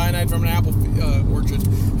enough cyanide from an apple orchard.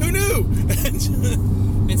 Who knew?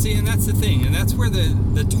 And that's the thing, and that's where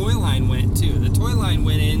the toy line went too. The toy line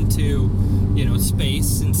went into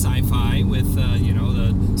space and sci-fi with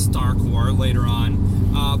the Star Corps later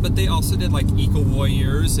on, but they also did like Eco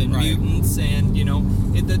Warriors and mutants, and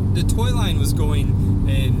the toy line was going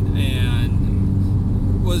and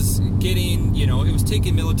was getting, it was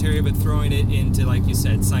taking military but throwing it into, like you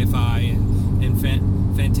said, sci-fi and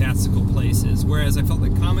fantastical places. Whereas I felt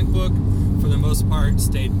like comic book, for the most part,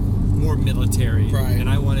 stayed more military. Right. And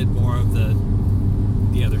I wanted more of the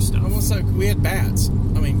other stuff. Almost like we had bats.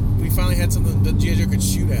 I mean, we finally had something that G.I. Joe could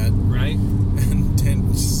shoot at. Right.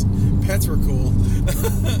 And just, pets were cool.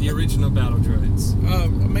 The original battle droids.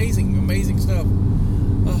 Amazing stuff.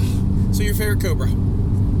 So your favorite Cobra?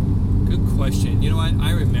 Good question. You know what?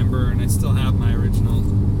 I remember, and I still have my original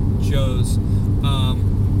Joes.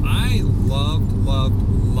 I loved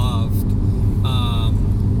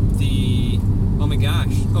the, oh my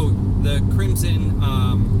gosh, the Crimson,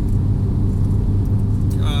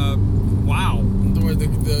 wow. Are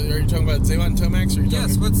you talking about Zaylat and Tomax? Or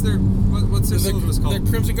yes, what's their syllabus called? The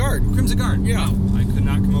Crimson Guard. Crimson Guard. Yeah. Wow, I could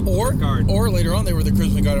not come up with a guard. Or later on, they were the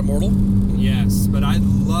Crimson Guard Immortal. Yes, but I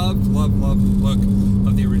loved the look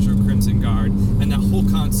of the original Crimson Guard, and that whole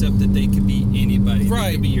concept that they could be anybody. Right.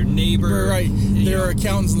 They could be your neighbor. Right. There are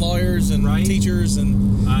accountants and lawyers and teachers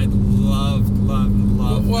and. I loved.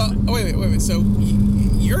 Well, wait. So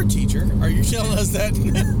you're a teacher. Are you telling us that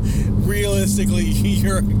realistically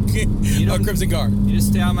you're a Crimson Guard? You just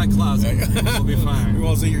stay out of my closet. We'll be fine. We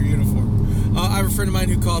won't see your uniform. I have a friend of mine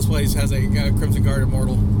who cosplays, has a Crimson Guard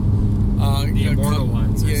Immortal. The Immortal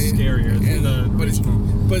ones are scarier than the original.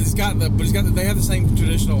 But they have the same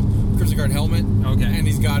traditional Crimson Guard helmet. Okay. And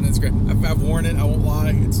he's got it. It's great. I've worn it. I won't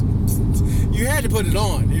lie. You had to put it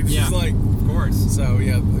on. It was just like, of course. So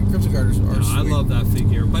yeah, the Crimson Guard are sweet. I love that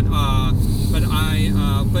figure, but I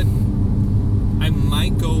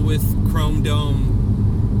might go with Chrome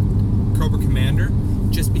Dome Cobra Commander,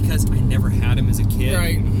 just because I never had him as a kid.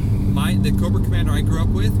 Right. The Cobra Commander I grew up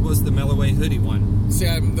with was the Melloway hoodie one. See,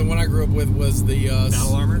 the one I grew up with was the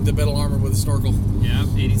battle armor. The battle armor with a snorkel. Yeah,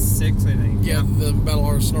 86, I think. Yeah, the battle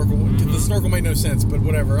armor snorkel. Mm-hmm. The snorkel made no sense, but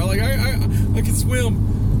whatever. I can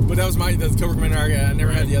swim, but that was the Cobra Commander. I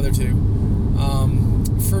never had the other two.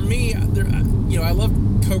 For me, I love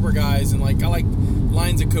Cobra guys, and I like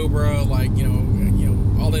Lions of Cobra,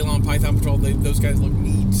 All Day Long, Python Patrol. Those guys look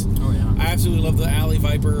neat. Oh yeah. I absolutely love the Alley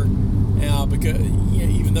Viper, because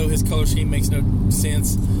even though his color scheme makes no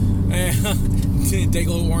sense,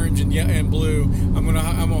 Dayglow orange and blue. I'm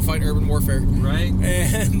gonna fight urban warfare. Right.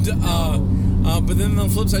 And but then on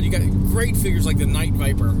the flip side, you got great figures like the Night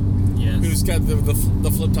Viper. Yes. Who's got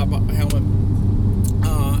the flip top helmet.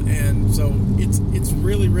 And so it's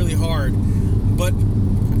really, really hard. But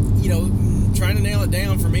trying to nail it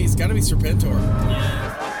down for me, it's got to be Serpentor.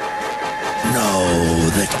 Know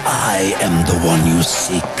that I am the one you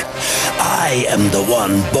seek. I am the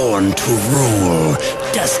one born to rule,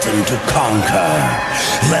 destined to conquer.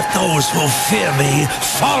 Let those who fear me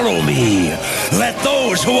follow me. Let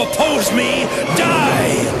those who oppose me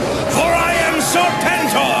die. For I am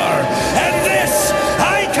Serpentor, and this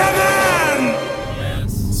I command!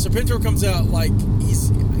 Yes. Serpentor comes out like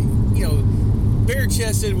he's,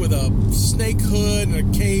 bare-chested with a snake hood and a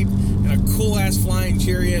cape and a cool-ass flying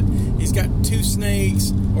chariot. He's got two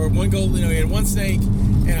snakes, or one gold, he had one snake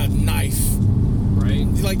and a knife. Right.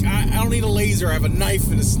 Like, I don't need a laser, I have a knife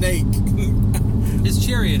and a snake. His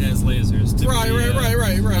chariot has lasers. Right.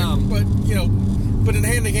 But in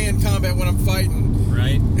hand-to-hand combat when I'm fighting.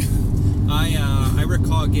 Right. I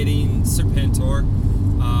recall getting Serpentor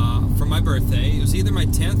for my birthday. It was either my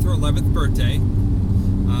 10th or 11th birthday.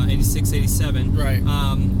 86, 87. Right.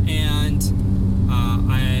 And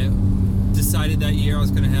I decided that year I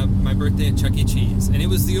was going to have my birthday at Chuck E. Cheese. And it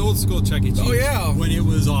was the old school Chuck E. Cheese. Oh, yeah. When it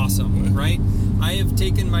was awesome, right? I have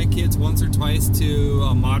taken my kids once or twice to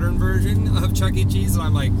a modern version of Chuck E. Cheese, and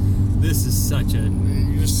I'm like, this is such a...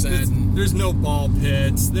 You're just sad. There's no ball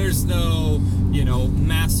pits. There's no,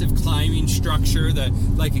 massive climbing structure that,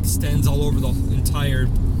 extends all over the entire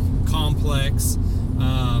complex.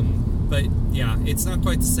 But yeah, it's not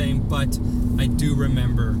quite the same, but I do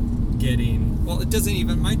remember getting, it doesn't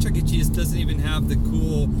even, my Chuck E. Cheese doesn't even have the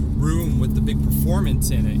cool room with the big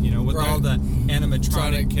performance in it, with all the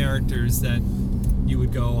animatronic characters that you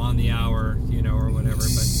would go on the hour, or whatever.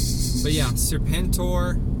 But yeah,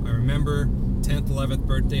 Serpentor, I remember 10th, 11th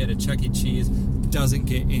birthday at a Chuck E. Cheese, doesn't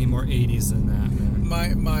get any more 80s than that, man.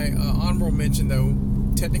 My honorable mention, though,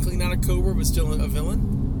 technically not a Cobra, but still a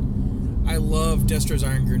villain. I love Destro's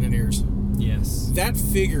Iron Grenadiers. Yes. That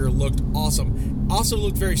figure looked awesome. Also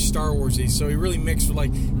looked very Star Warsy, so he really mixed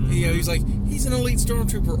with he's an elite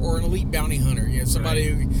stormtrooper or an elite bounty hunter. Somebody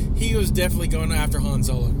who he was definitely going after Han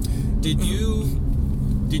Solo. Did you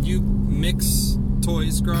mix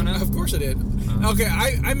toys growing up? Of course I did. Okay,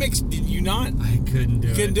 I mixed. Did you not? I couldn't do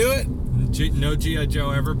it. Couldn't do it? No G.I.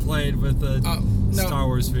 Joe ever played with a Star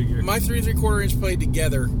Wars figure. My 3 3/4 inch played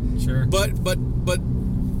together. Sure. But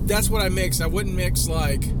that's what I mixed. I wouldn't mix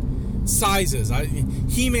like sizes.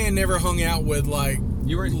 He-Man never hung out with like.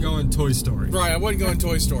 You weren't going Toy Story. Right, I wasn't going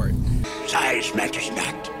Toy Story. Size matters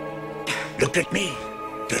not. Look at me.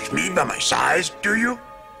 Judge me by my size, do you?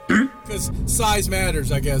 Because size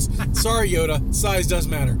matters, I guess. Sorry, Yoda. Size does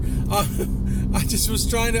matter. I just was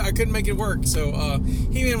trying to. I couldn't make it work. So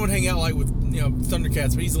He-Man would hang out like with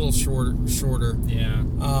Thundercats, but he's a little shorter. Yeah.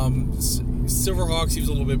 Silverhawks, he was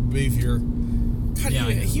a little bit beefier. God, yeah,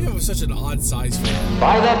 He-Man was such an odd size fan.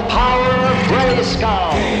 By the power of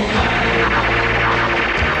Grayskull.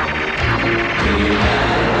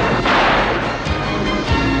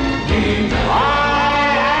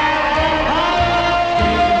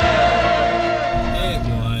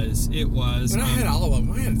 It was. But I had all of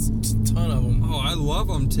them. I had a ton of them. Oh, I love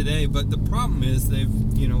them today, but the problem is they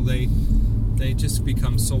just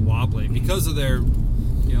become so wobbly because of their,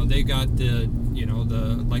 they got the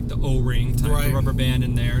O-ring type of rubber band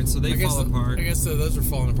in there, and so they fall apart. I guess those are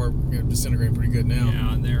falling apart, disintegrating pretty good now.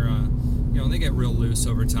 Yeah, and they're, they get real loose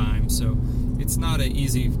over time, so it's not an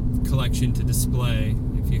easy collection to display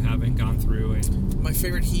if you haven't gone through it. My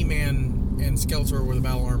favorite He-Man and Skeletor were the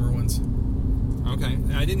Battle Armor ones. Okay,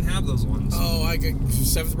 I didn't have those ones. Oh, I got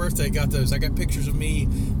 7th birthday. Got those. I got pictures of me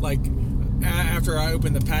like after I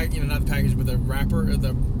opened the pack. Not the package, but the wrapper,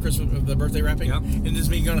 the birthday wrapping, and just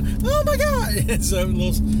me going, "Oh my god!" And so I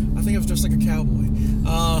think I was dressed like a cowboy.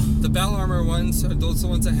 The Battle Armor ones, are those the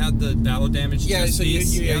ones that had the battle damage? Yeah, so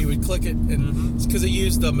you would click it, and it's because it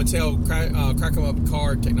used the Mattel crack 'em up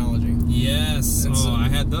card technology. Yes. And I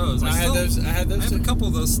had those. I had those. I have a couple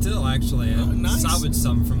of those still, actually. I nice. Salvaged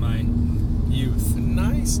some from my youth.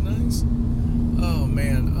 Nice. Oh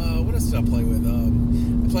man, what else did I play with?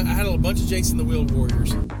 I had a bunch of Jason the Wheeled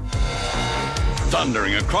Warriors.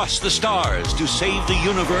 Thundering across the stars to save the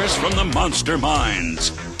universe from the monster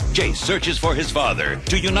minds. Jace searches for his father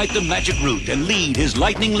to unite the magic root and lead his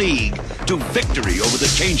Lightning League to victory over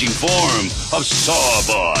the changing form of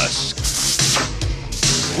Sawboss.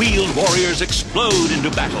 Wheeled warriors explode into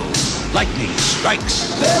battle. Lightning strikes.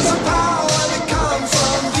 There's a power that comes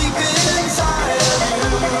from deep inside of you.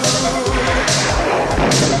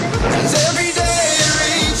 It's every day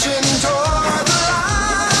reaching toward the light.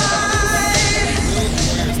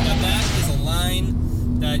 Now that is a line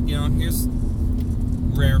that, here's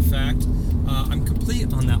rare fact. I'm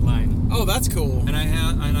complete on that line. Oh, that's cool. And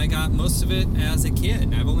I got most of it as a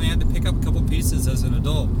kid. I've only had to pick up a couple pieces as an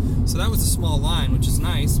adult. So that was a small line, which is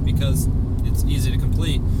nice because it's easy to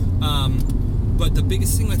complete. But the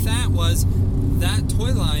biggest thing with that was that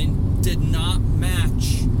toy line did not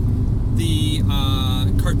match the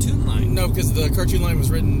cartoon line. No, because the cartoon line was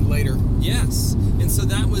written later. Yes. And so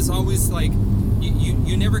that was always like,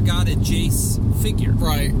 you never got a Jace figure.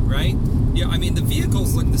 Right. Right? Yeah, I mean, the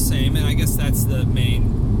vehicles look the same, and I guess that's the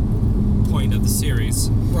main point of the series.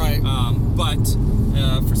 Right. But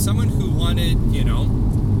for someone who wanted,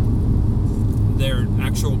 their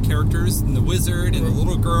actual characters, and the wizard, and the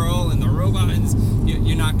little girl, and the robots,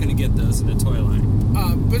 you're not going to get those in the toy line.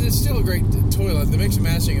 But it's still a great toy line. The mix and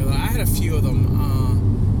matching. I had a few of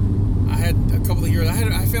them. I had a couple of years.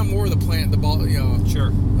 I found more of the ball. Sure.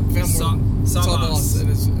 I found more Sawboss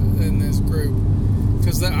in this group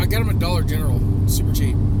because I got them at Dollar General, super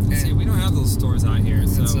cheap. See, we don't have those stores out here,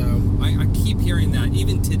 so I keep hearing that.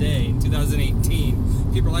 Even today, in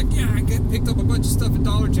 2018, people are like, "Yeah, I picked up a bunch of stuff at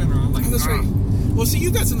Dollar General." I'm like, "That's right." Well, see,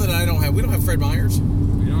 you got something that I don't have. We don't have Fred Meyer's.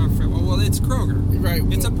 We don't have Fred. Well, it's Kroger. Right.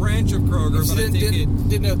 It's a branch of Kroger, but I think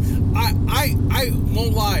didn't know. I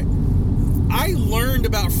won't lie. I learned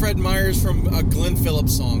about Fred Meyer's from a Glenn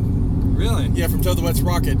Phillips song. Really? Yeah, from Toad the Wet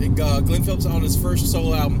Sprocket. Glenn Phillips on his first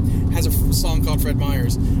solo album has a song called Fred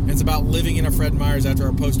Meyer's, and it's about living in a Fred Meyer's after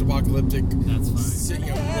a post-apocalyptic. That's fine.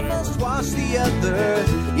 One must watch the other.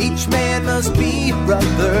 Each man must be a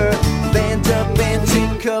brother. Band up and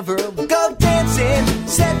take cover. Go dancing,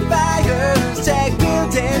 set fires, tag wheel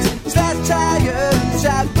dance, slash tires,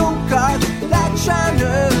 shot go-karts, like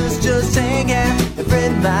shiners, just hang out at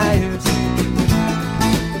Fred Meyer's.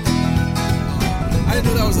 I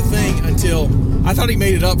didn't know that was a thing until I thought he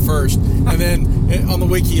made it up first, and then on the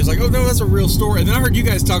wiki he was like, "Oh no, that's a real store." And then I heard you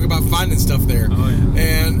guys talk about finding stuff there. Oh yeah.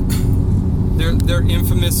 And they're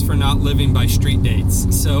infamous for not living by street dates.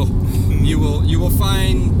 So you will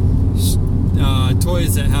find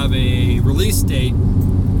toys that have a release date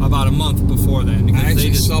about a month before then. I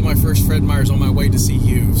actually saw my first Fred Meyer's on my way to see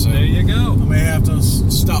you. So there you go. I may have to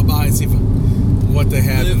stop by and see what they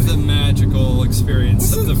had. Live the magical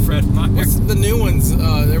experience of the Fred Meyer's. The new ones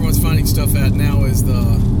everyone's finding stuff at now is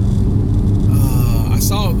the I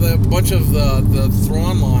saw a bunch of the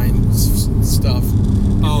Thrawn line stuff.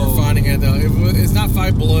 We're finding it. It's not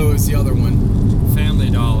Five Below. It's the other one. Family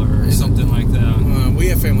Dollar or something like that. We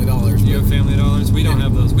have Family Dollars. You have Family Dollars? We don't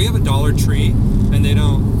have those. We have a Dollar Tree, and they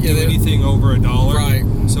don't do anything over $1. Right.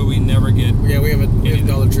 So we never get. Yeah, we have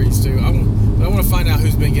Dollar Trees too. I want to find out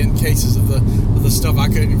who's been getting cases of the stuff I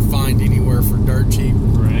couldn't find anywhere for dirt cheap.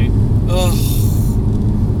 Right. Oh,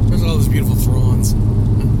 there's all those beautiful Thrawns.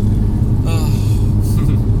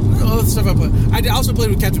 All the stuff I put. I also played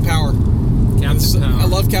with Captain Power. I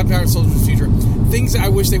love Captain Power and Soldiers of the Future. Things I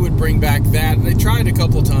wish they would bring back. That they tried a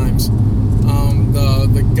couple of times.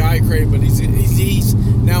 The guy created, but he's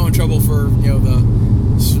now in trouble for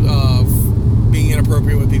being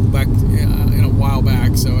inappropriate with people back in a while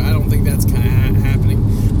back. So I don't think that's kind of happening.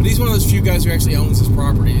 But he's one of those few guys who actually owns this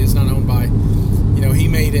property. It's not owned by, he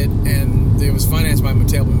made it and it was financed by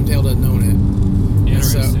Mattel, but Mattel doesn't own it.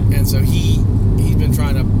 Interesting. And so he's been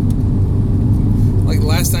trying to. Like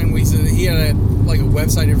last time he had a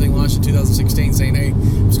website, everything launched in 2016 saying, hey, it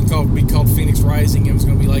was going to be called Phoenix Rising. It was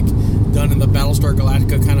going to be like done in the Battlestar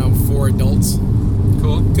Galactica kind of for adults.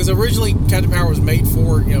 Cool. Because originally Captain Power was made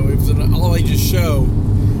for, it was an all ages show.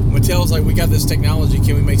 Mattel's like, we got this technology,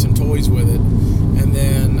 can we make some toys with it? And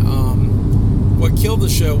then what killed the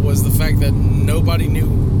show was the fact that nobody knew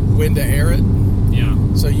when to air it. Yeah.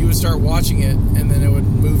 So you would start watching it and then it would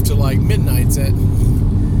move to like midnights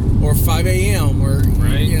or 5 a.m.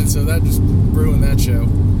 Right. So that just ruined that show.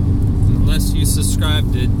 Unless you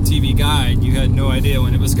subscribed to TV Guide, you had no idea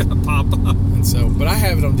when it was going to pop up. And so, but I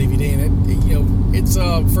have it on DVD, and it's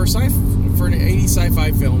for an 80s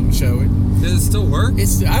sci-fi film show. Does it still work? I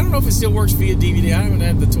don't know if it still works via DVD. I haven't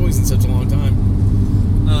had the toys in such a long time.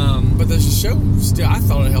 But the show still, I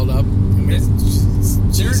thought it held up. I mean, it's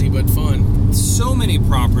cheesy but fun. So many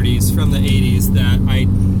properties from the 80s that I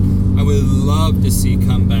would love to see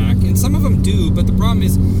come back, and some of them do, but the problem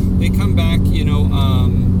is they come back,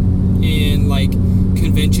 in like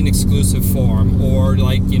convention exclusive form or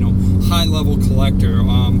like high level collector.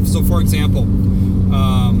 So for example,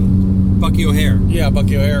 Bucky O'Hare. Yeah,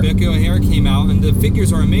 Bucky O'Hare. Bucky O'Hare came out, and the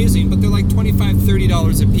figures are amazing, but they're like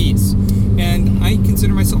 $25-$30 a piece. And I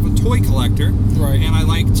consider myself a toy collector, right? And I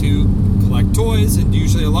like to collect toys, and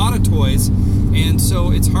usually a lot of toys. And so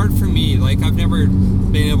it's hard for me. Like I've never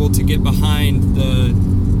been able to get behind the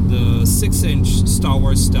 6-inch Star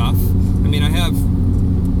Wars stuff. I mean, I have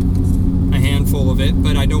a handful of it,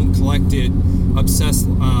 but I don't collect it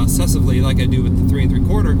obsessively like I do with the 3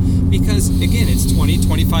 3/4, because again, it's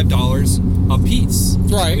 $20-$25 a piece.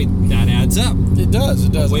 Right. I mean, that adds up. It does.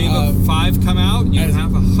 A wave of 5 come out, you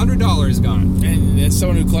have $100 gone. And as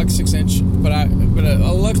someone who collects 6-inch, but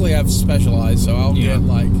luckily I've specialized, so I'll get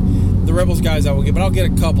like the Rebels guys. I will get, but I'll get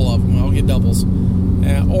a couple of them. I'll get doubles.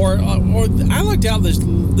 Or I looked out this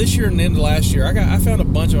year and the end of last year. I found a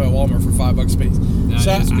bunch of them at Walmart for $5 a piece.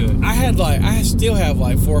 That is good. I still have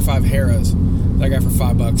like 4 or 5 Heras that I got for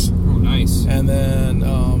 $5. Oh, nice. And then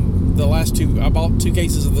the last 2, I bought 2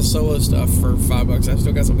 cases of the Solo stuff for $5. I've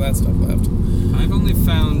still got some of that stuff left. I've only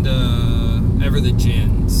found ever the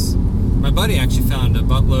gins. My buddy actually found a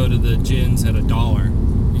buttload of the gins at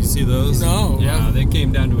 $1. You see those? No. Yeah, they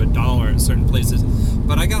came down to $1 at certain places.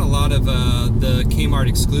 But I got a lot of the Kmart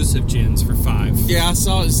exclusive gins for $5. Yeah, I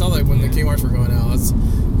saw that when the Kmarts were going out.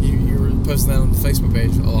 You were posting that on the Facebook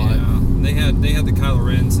page a lot. Yeah, they had the Kylo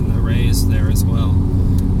Rens and the Reys there as well.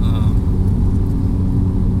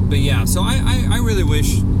 But yeah, so I really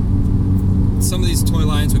wish some of these toy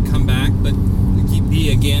lines would come back, but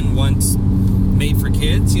be again once made for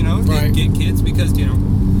kids, right. Get kids, because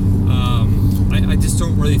I just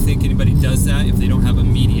don't really think anybody does that if they don't have a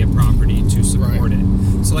media property to support it.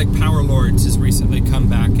 So like Power Lords has recently come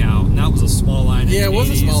back out, and that was a small line. Yeah, it was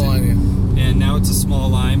a small line. And now it's a small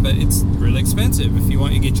line, but it's really expensive if you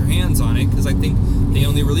want to get your hands on it, because I think they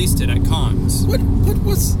only released it at cons.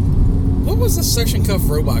 What was the suction cup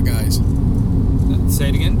robot guys? Say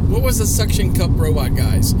it again? What was the suction cup robot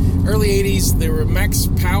guys? Early 80s, they were Max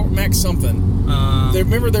something.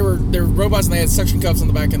 Remember they were robots and they had suction cups on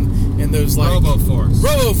the back and those like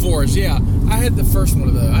RoboForce, yeah. I had the first one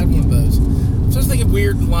of those. I had one of those. So I was thinking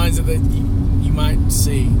weird lines that you might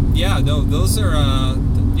see. Yeah, no, those are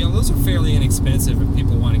those are fairly inexpensive if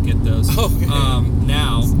people want to get those. Okay.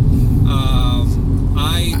 Now,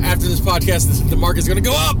 after this podcast, the market's going to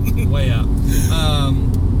go up. Way up.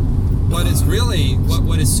 What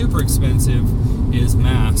is super expensive is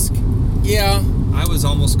Mask. Yeah. I was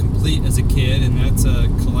almost complete as a kid, and that's a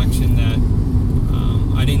collection that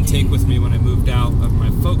I didn't take with me when I moved out of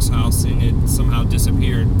my folks' house, and it somehow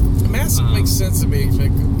disappeared. Mask makes sense to me. I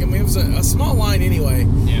mean, it was a small line anyway.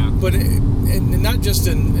 Yeah. but and not just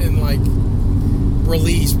in like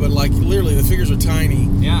release, but like literally the figures were tiny.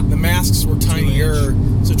 Yeah. The masks were tinier.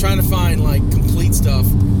 So trying to find like complete stuff,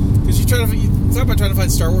 because you talk about trying to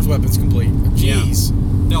find Star Wars weapons complete. Jeez. Yeah.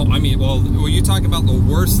 No, I mean, well, you talk about the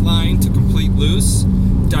worst line to complete loose,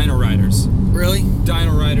 Dino Riders. Really?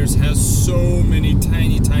 Dino Riders has so many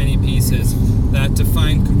tiny pieces that to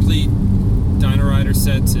find complete Dino Rider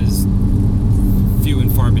sets is few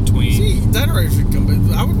and far between. See, Dino Riders would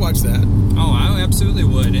come. I would watch that. Oh, I absolutely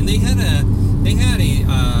would. And they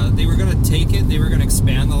were going to take it. They were going to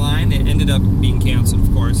expand the line. It ended up being canceled,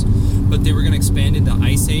 of course. But they were going to expand into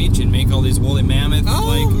Ice Age and make all these woolly mammoth.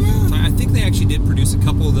 I think they actually did produce a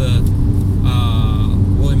couple of the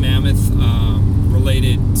woolly mammoth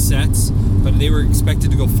related sets, but they were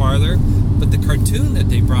expected to go farther. But the cartoon that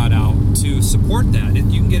they brought out to support that,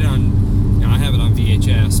 you can get it on. I have it on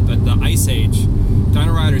VHS, but the Ice Age,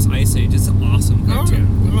 Dino Riders Ice Age, it's an awesome cartoon.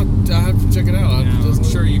 I have to check it out. I'm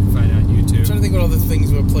sure you can find it on YouTube. I'm trying to think what other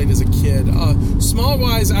things we played as a kid. Small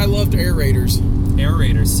wise, I loved Air Raiders. Air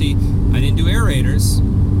Raiders. See, I didn't do Air Raiders,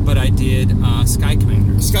 but I did Sky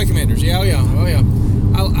Commanders. Sky Commanders. Yeah.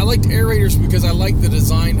 I liked Air Raiders because I liked the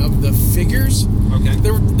design of the figures. Okay.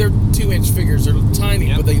 They're 2-inch figures. They're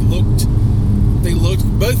tiny, but they looked.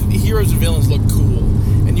 Both heroes and villains looked cool.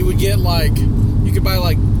 And you would get you could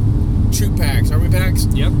buy troop packs, army packs.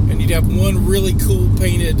 Yep. And you'd have one really cool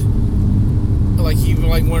painted,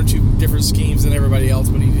 one or two different schemes than everybody else,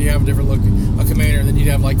 but you have a different look, a commander, and then you'd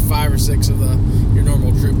have 5 or 6 of your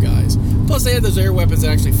normal troop guys. Plus, they had those air weapons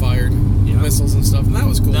that actually fired missiles and stuff, and that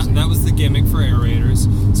was cool. That was the gimmick for Air Raiders.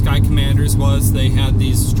 Sky Commanders was they had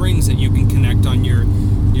these strings that you can connect on your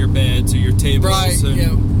beds or your tables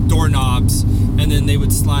and doorknobs, and then they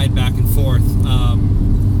would slide back and forth.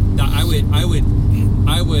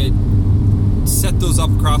 I would set those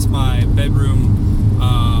up across my bedroom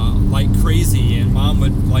like crazy, and Mom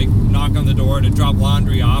would knock on the door to drop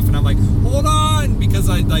laundry off, and I'm like, hold on, because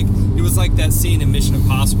it was like that scene in Mission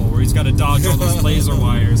Impossible where he's got to dodge all those laser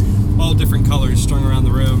wires, all different colors strung around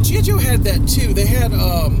the room. G.I. Joe had that too. They had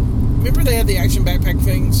remember they had the action backpack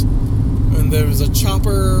things, and there was a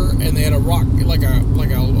chopper, and they had a rock like a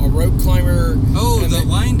rope climber. Oh, the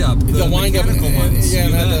wind up, the mechanical ones. Yeah,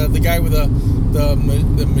 and the guy with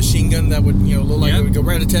the machine gun that would look like it would go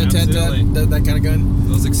rat-a-tat-tat, that kind of gun.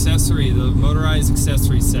 Those the motorized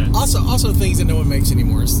accessory sets. Also things that no one makes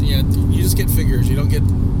anymore. You just get figures. You don't get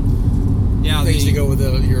things to go with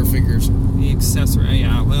your figures. The accessory,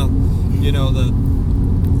 well,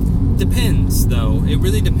 depends though. It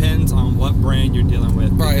really depends on what brand you're dealing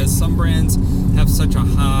with, because some brands have such a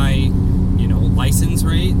high license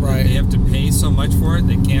rate that they have to pay so much for it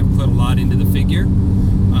they can't put a lot into the figure.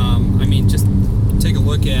 I mean, just take a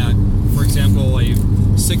look at, for example, a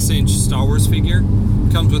 6-inch Star Wars figure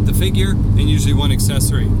comes with the figure and usually one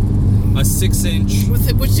accessory. A 6-inch,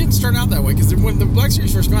 which didn't start out that way, because when the Black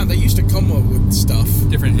Series first came out, they used to come up with stuff,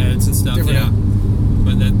 different heads and stuff.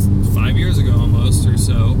 But that's 5 years ago almost or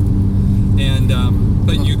so. And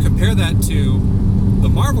but you compare that to the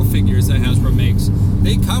Marvel figures that Hasbro makes.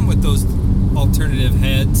 They come with those alternative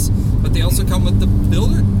heads, but they also come with the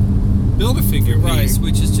Build-A-Figure piece,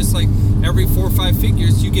 which is just like every 4 or 5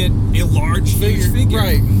 figures you get a large huge figure.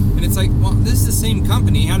 Right. And it's like, well, this is the same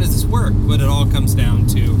company. How does this work? But it all comes down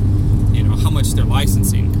to, how much they're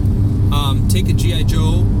licensing. Take a G.I.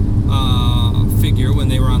 Joe figure when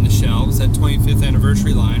they were on the shelves, that 25th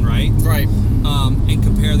anniversary line, right? Right. And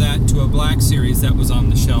compare that to a Black Series that was on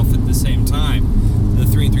the shelf at the same time. The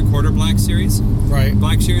 3 3/4 Black Series. Right.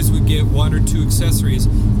 Black Series would get 1 or 2 accessories.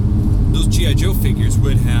 Those G.I. Joe figures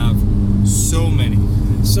would have so many.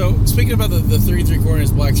 So, speaking about the 3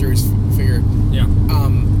 3/4 Black Series figure. Yeah.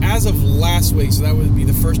 As of last week, so that would be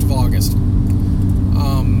the 1st of August,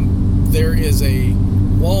 there is a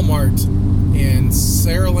Walmart in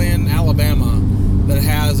Saraland, Alabama, that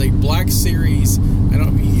has a Black Series.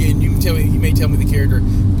 And you may tell me the character,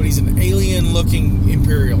 but he's an alien-looking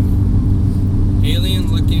Imperial.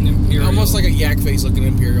 Alien-looking Imperial. Almost like a yak face-looking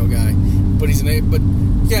Imperial guy, but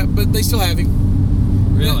but they still have him.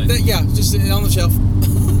 Really? Just on the shelf.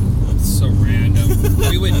 So random.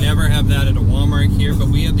 We would never have that at a Walmart here, but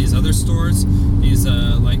we have these other stores, these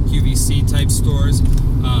QVC type stores.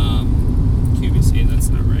 QVC, that's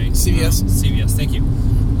not right. CVS. CVS, thank you.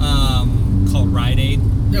 Called Rite Aid.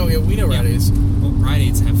 Oh yeah, we know Rite Aids. Well, Rite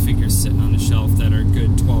Aids have figures sitting on the shelf that are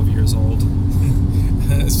good 12 years old.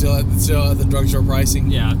 still at the drugstore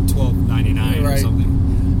pricing. Yeah, $12.99 or something.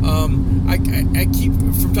 I keep,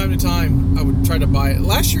 from time to time, I would try to buy it.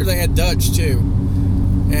 Last year they had Dutch too,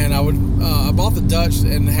 and I bought the Dutch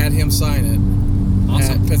and had him sign it.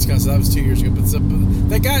 Awesome. At PetScon. So that was 2 years ago. But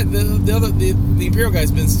that guy, the Imperial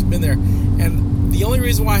guy's been there, and the only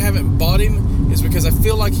reason why I haven't bought him is because I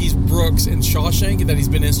feel like he's Brooks in Shawshank and that he's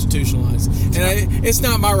been institutionalized. And it's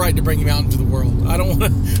not my right to bring him out into the world. I don't want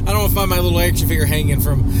to find my little action figure hanging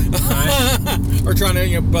from or trying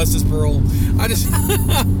to bust his parole. I just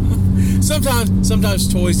sometimes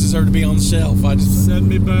toys deserve to be on the shelf. I just send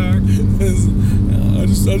me back. I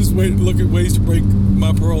just wait and look at ways to break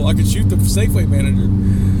my parole. I could shoot the Safeway manager.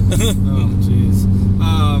 Oh, jeez.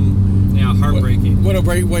 Yeah, heartbreaking. What a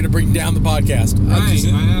great way to bring down the podcast. Right,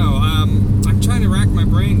 I know. I'm trying to rack my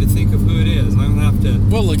brain to think of who it is. I don't have to...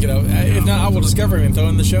 Well, look it up. If not, I will discover him and throw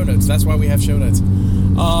in the show notes. That's why we have show notes.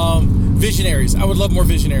 Visionaries. I would love more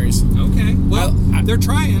Visionaries. Okay. Well, they're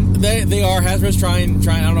trying. They are. Hasbro's trying.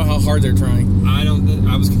 I don't know how hard they're trying.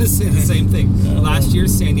 I was going to say the same thing. Last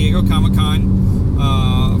year's San Diego Comic-Con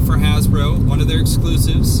for Hasbro, one of their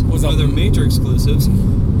exclusives, one of their major exclusives,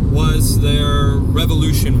 was their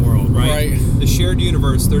Revolution world, right? The shared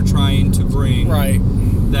universe they're trying to bring. Right.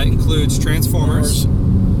 That includes Transformers,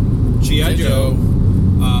 G.I. Joe,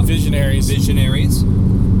 Visionaries,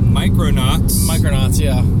 Micronauts,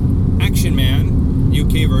 yeah, Action Man,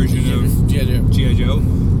 UK version of G.I. Joe,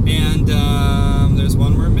 and there's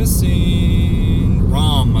one we're missing,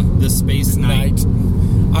 ROM, the Space Knight.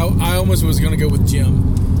 I almost was going to go with Jim.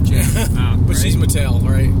 But she's Mattel,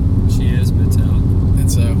 right? She is Mattel. And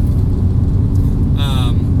so...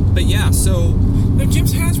 but yeah, so... No,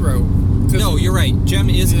 Jim's Hasbro. No, you're right. Jim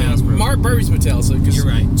is Hasbro. Mark Burry's Mattel. So you're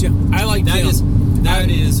right. Jim, I like Jim. That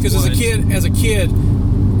is because as a kid,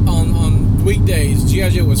 on weekdays, G.I.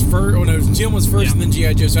 Joe was first. Oh no, Jim was first, and then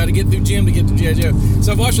G.I. Joe. So I had to get through Jim to get to G.I. Joe.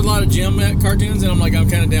 So I've watched a lot of Jim cartoons, and I'm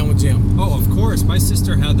kind of down with Jim. Oh, of course. My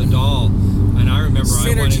sister had the doll, and I remember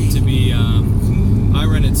I wanted to be. I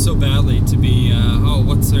rented so badly to be,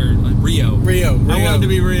 what's her? Rio. Rio. I wanted to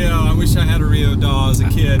be Rio. I wish I had a Rio doll as a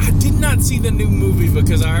kid. I did not see the new movie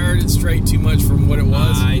because I heard it strayed too much from what it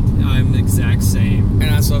was. I'm the exact same.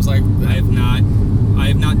 And so I was like... I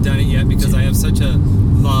have not done it yet because I have such a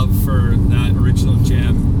love for that original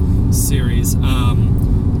Gem series.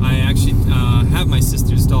 I actually have my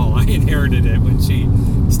sister's doll. I inherited it when she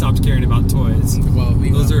stopped caring about toys. Well,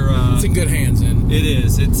 those are it's in good hands. Then it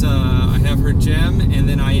is. It's I have her Gem, and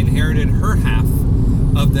then I inherited her half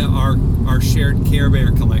of our shared Care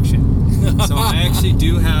Bear collection. So I actually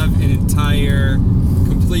do have an entire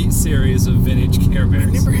complete series of vintage Care Bears.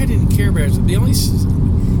 I've never had any Care Bears. The only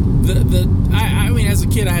I mean, as a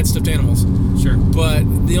kid, I had stuffed animals. Sure. But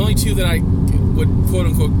the only two that I would quote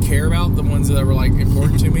unquote care about, the ones that were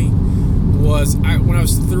important to me, was when I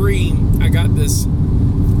was 3, I got this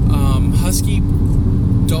husky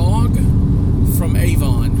dog from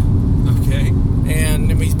Avon. Okay.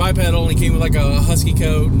 And he's bipedal, and he came with a husky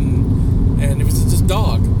coat, and it was just a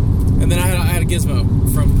dog. And then I had a Gizmo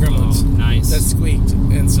from Gremlins. Oh, nice. That squeaked,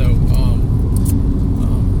 and so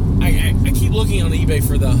I keep looking on eBay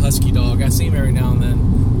for the husky dog. I see him every now and then.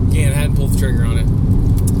 Again, I hadn't pulled the trigger on it.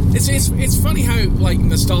 It's funny how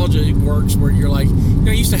nostalgia works, where you're I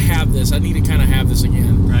used to have this. I need to kind of have this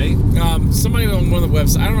again. Right. Somebody on one of the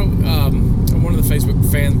websites, I don't know, on one of the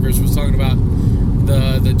Facebook fan groups was talking about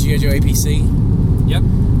the G.I. Joe APC. Yep.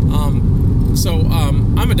 So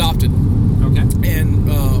I'm adopted. Okay. And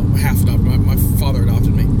half adopted. My father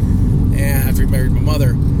adopted me, and after he married my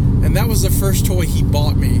mother, and that was the first toy he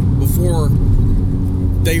bought me before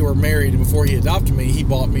they were married, and before he adopted me, he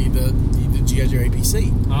bought me the G.I. Joe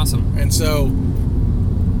APC. Awesome. And so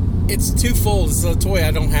it's twofold. It's a toy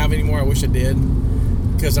I don't have anymore. I wish I did,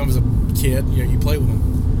 because I was a kid. You play with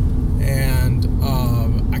them, and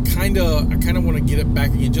I kind of want to get it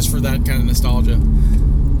back again just for that kind of nostalgia.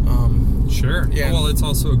 Sure. Yeah. Well, it's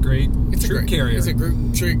also a great troop carrier. It's a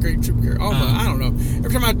great troop carrier. Oh, I don't know. Every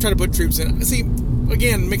time I try to put troops in, see,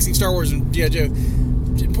 again, mixing Star Wars and G.I. Joe.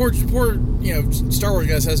 Poor, Star Wars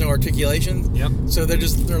guys has no articulation. Yep. So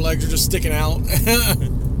their legs are just sticking out,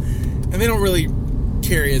 and they don't really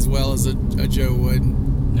carry as well as a Joe would.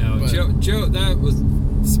 No, but Joe. That was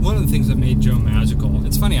one of the things that made Joe magical.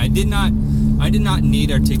 It's funny. I did not need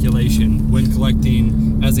articulation when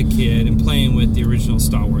collecting as a kid and playing with the original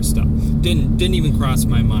Star Wars stuff. Didn't even cross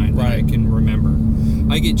my mind that I can remember.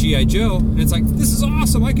 I get G.I. Joe, and it's like, this is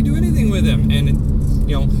awesome. I can do anything with him, and.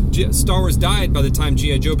 Star Wars died by the time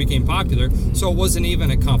G.I. Joe became popular, so it wasn't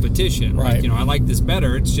even a competition. Right. I like this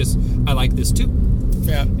better. It's just, I like this too.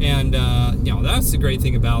 Yeah. And, that's the great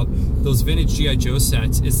thing about those vintage G.I. Joe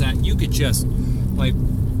sets is that you could just,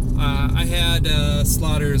 I had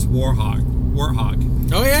Slaughter's Warthog.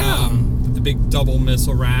 Oh, yeah. the big double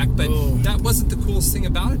missile rack, but that wasn't the coolest thing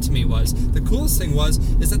about it to me. The coolest thing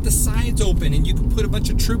is that the sides open and you could put a bunch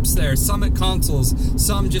of troops there, some at consoles,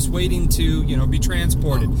 some just waiting to, be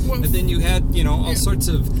transported. And then you had, all sorts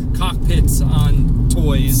of cockpits on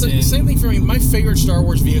toys. Same thing for me. My favorite Star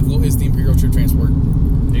Wars vehicle is the Imperial Troop Transport.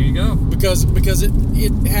 There you go. Because it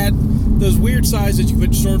had those weird sides that you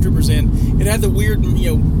put stormtroopers in. It had the weird,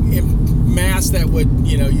 mass that would,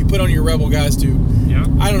 you put on your rebel guys too. Yeah.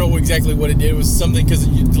 I don't know exactly what it did. It was something because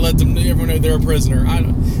you let everyone know they're a prisoner.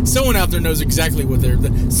 Someone out there knows exactly what they're.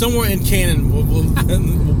 Somewhere in canon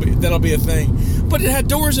that'll be a thing. But it had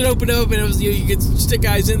doors that opened up, and it was you could stick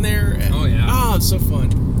guys in there. Oh yeah. Oh, it's so fun.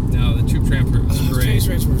 No, the Troop Transport was great.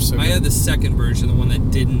 Transport was so good. I had the second version, the one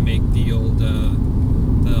that didn't make the old,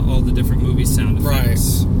 all the different movie sound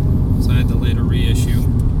effects. Right. So I had the later reissue.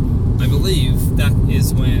 I believe that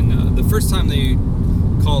is when the first time they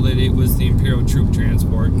called it was the Imperial Troop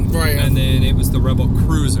Transport. Right. And then it was the Rebel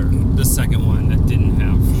Cruiser, the second one that didn't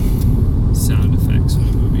have sound effects in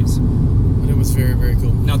the movies. But it was very, very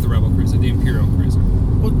cool. Not the Rebel Cruiser, the Imperial Cruiser.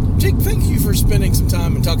 Well, Jake, thank you for spending some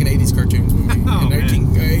time and talking 80s cartoons with me. And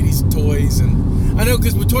 80s toys. And I know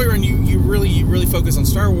because with Toy Run, you really focus on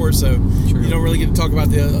Star Wars, so you don't really get to talk about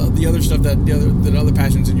the other stuff that other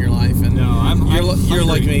passions in your life. And no, you're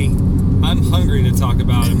like me. I'm hungry to talk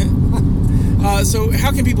about it. So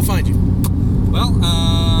how can people find you? Well,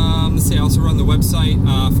 let's see. I also run the website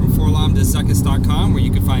from Forlam to Zuckus.com, where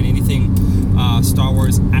you can find anything Star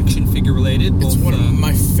Wars action figure related. It's one of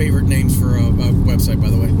my favorite names for a website, by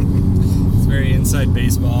the way. It's very inside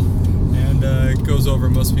baseball, and it goes over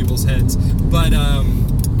most people's heads. But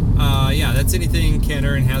yeah, that's anything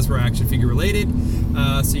Kenner and Hasbro action figure related.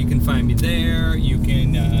 So you can find me there. You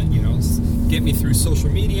can get me through social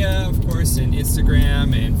media, of course, and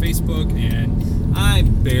Instagram and Facebook, and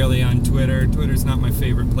I'm barely on Twitter. Twitter's not my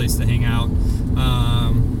favorite place to hang out.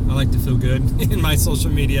 I like to feel good in my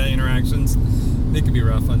social media interactions. They can be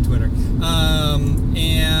rough on Twitter.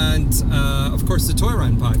 And of course, the Toy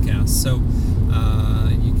Run podcast. So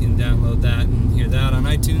you can download that and hear that on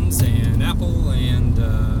iTunes and Apple, and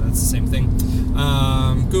that's the same thing.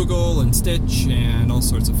 Google and Stitch and all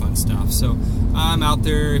sorts of fun stuff. So I'm out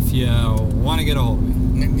there if you want to get a hold of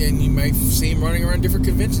me. And you might see him running around different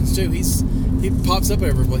conventions too. He pops up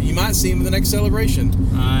every place. You might see him at the next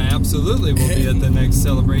celebration. I absolutely will be at the next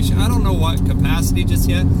celebration. I don't know what capacity just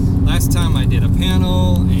yet. Last time I did a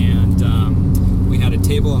panel, and we had a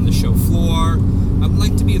table on the show floor. I'd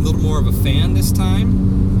like to be a little more of a fan this time.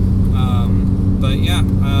 But yeah,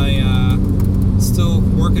 I still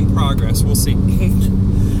work in progress. We'll see.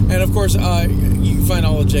 And of course, you can find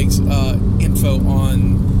all of Jake's info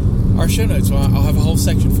on our show notes. So I'll have a whole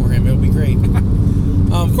section for him. It'll be great.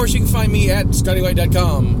 Of course, you can find me at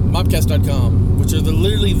ScottyWhite.com, Mopcast.com, which are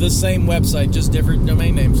literally the same website, just different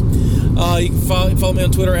domain names. You can follow me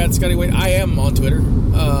on Twitter at ScottyWhite. I am on Twitter,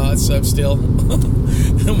 so still.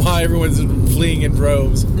 Why everyone's fleeing in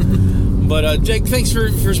droves. But Jake, thanks for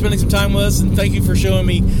spending some time with us, and thank you for showing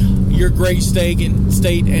me your great state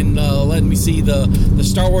and letting me see the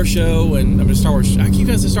Star Wars show and Star Wars. I keep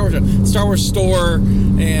saying Star Wars show, Star Wars store,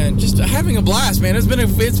 and just having a blast, man. It's been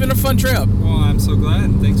a fun trip. Well, I'm so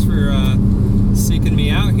glad. Thanks for seeking me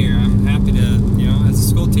out here. I'm happy to, as a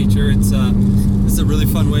school teacher, it's a really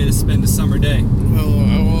fun way to spend a summer day.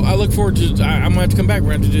 Well, I look forward to. I'm gonna have to come back.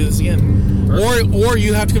 We're gonna have to do this again. Or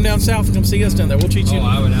you have to come down south and come see us down there. We'll treat you. Oh,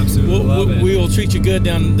 I would absolutely love it. We will treat you good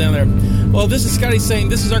down there. Well, this is Scotty saying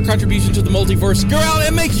this is our contribution to the multiverse. Go out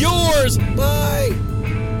and make yours. Bye.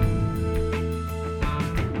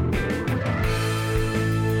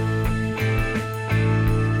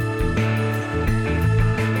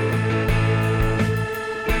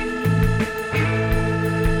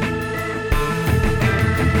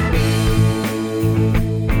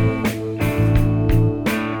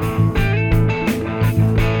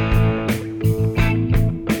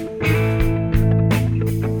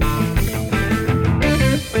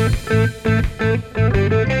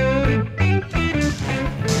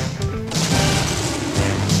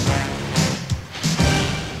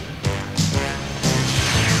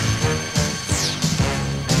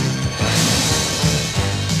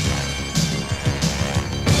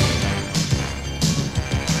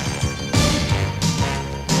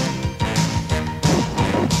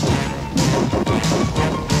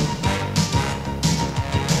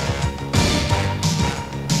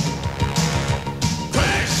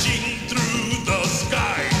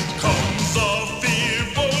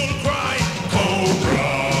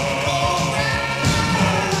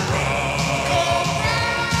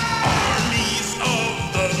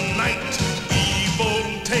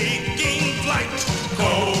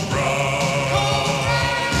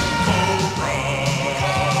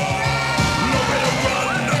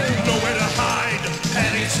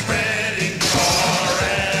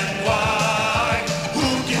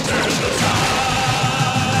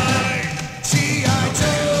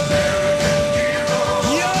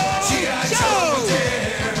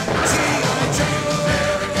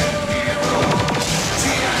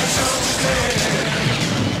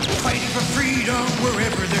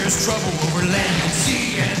 there's trouble over land and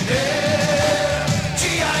sea and air,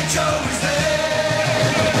 G.I. Joe is there.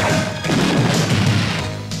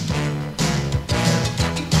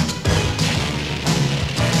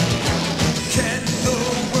 Can the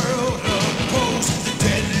world oppose the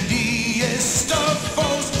deadliest of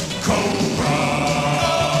foes? Cobra.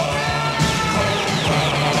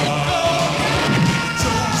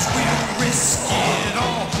 Joes will risk it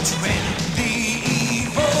all to end the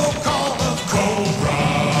evil call of Cobra.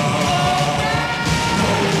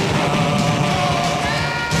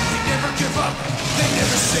 They never give up, they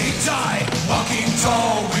never say die. Walking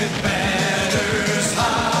tall with banners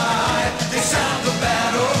high, they sound the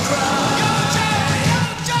battle cry.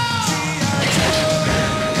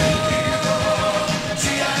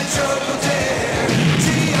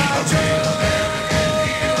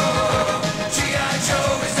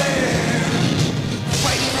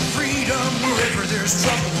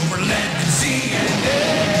 Trouble over land and sea and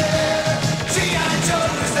air, G.I. Joe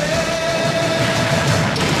is there.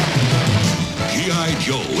 G.I.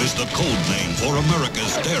 Joe is the code name for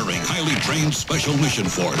America's daring, highly trained Special Mission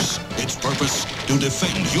Force. Its purpose, to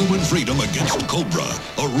defend human freedom against Cobra,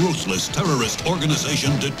 a ruthless terrorist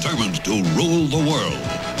organization determined to rule the world.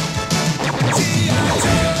 G.I.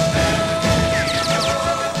 Joe,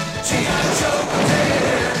 G.I. Joe is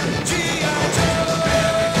there. G.I. Joe,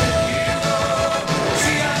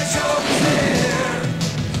 G.I. Joe is there.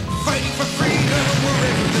 Fighting for freedom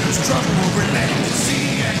wherever there's trouble over land and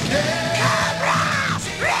sea and air.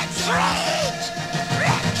 Retreat!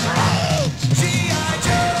 Retreat! G.I.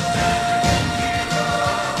 Joe!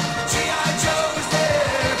 G.I. Joe is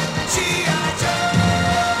there! G.I. Joe!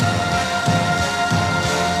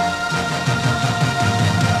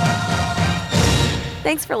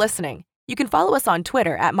 Thanks for listening. You can follow us on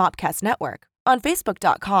Twitter at Mopcast Network, on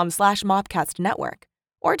Facebook.com/Mopcast Network,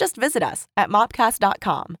 or just visit us at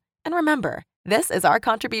Mopcast.com. And remember, this is our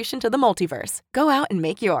contribution to the multiverse. Go out and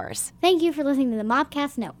make yours. Thank you for listening to the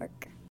Mopcast Network.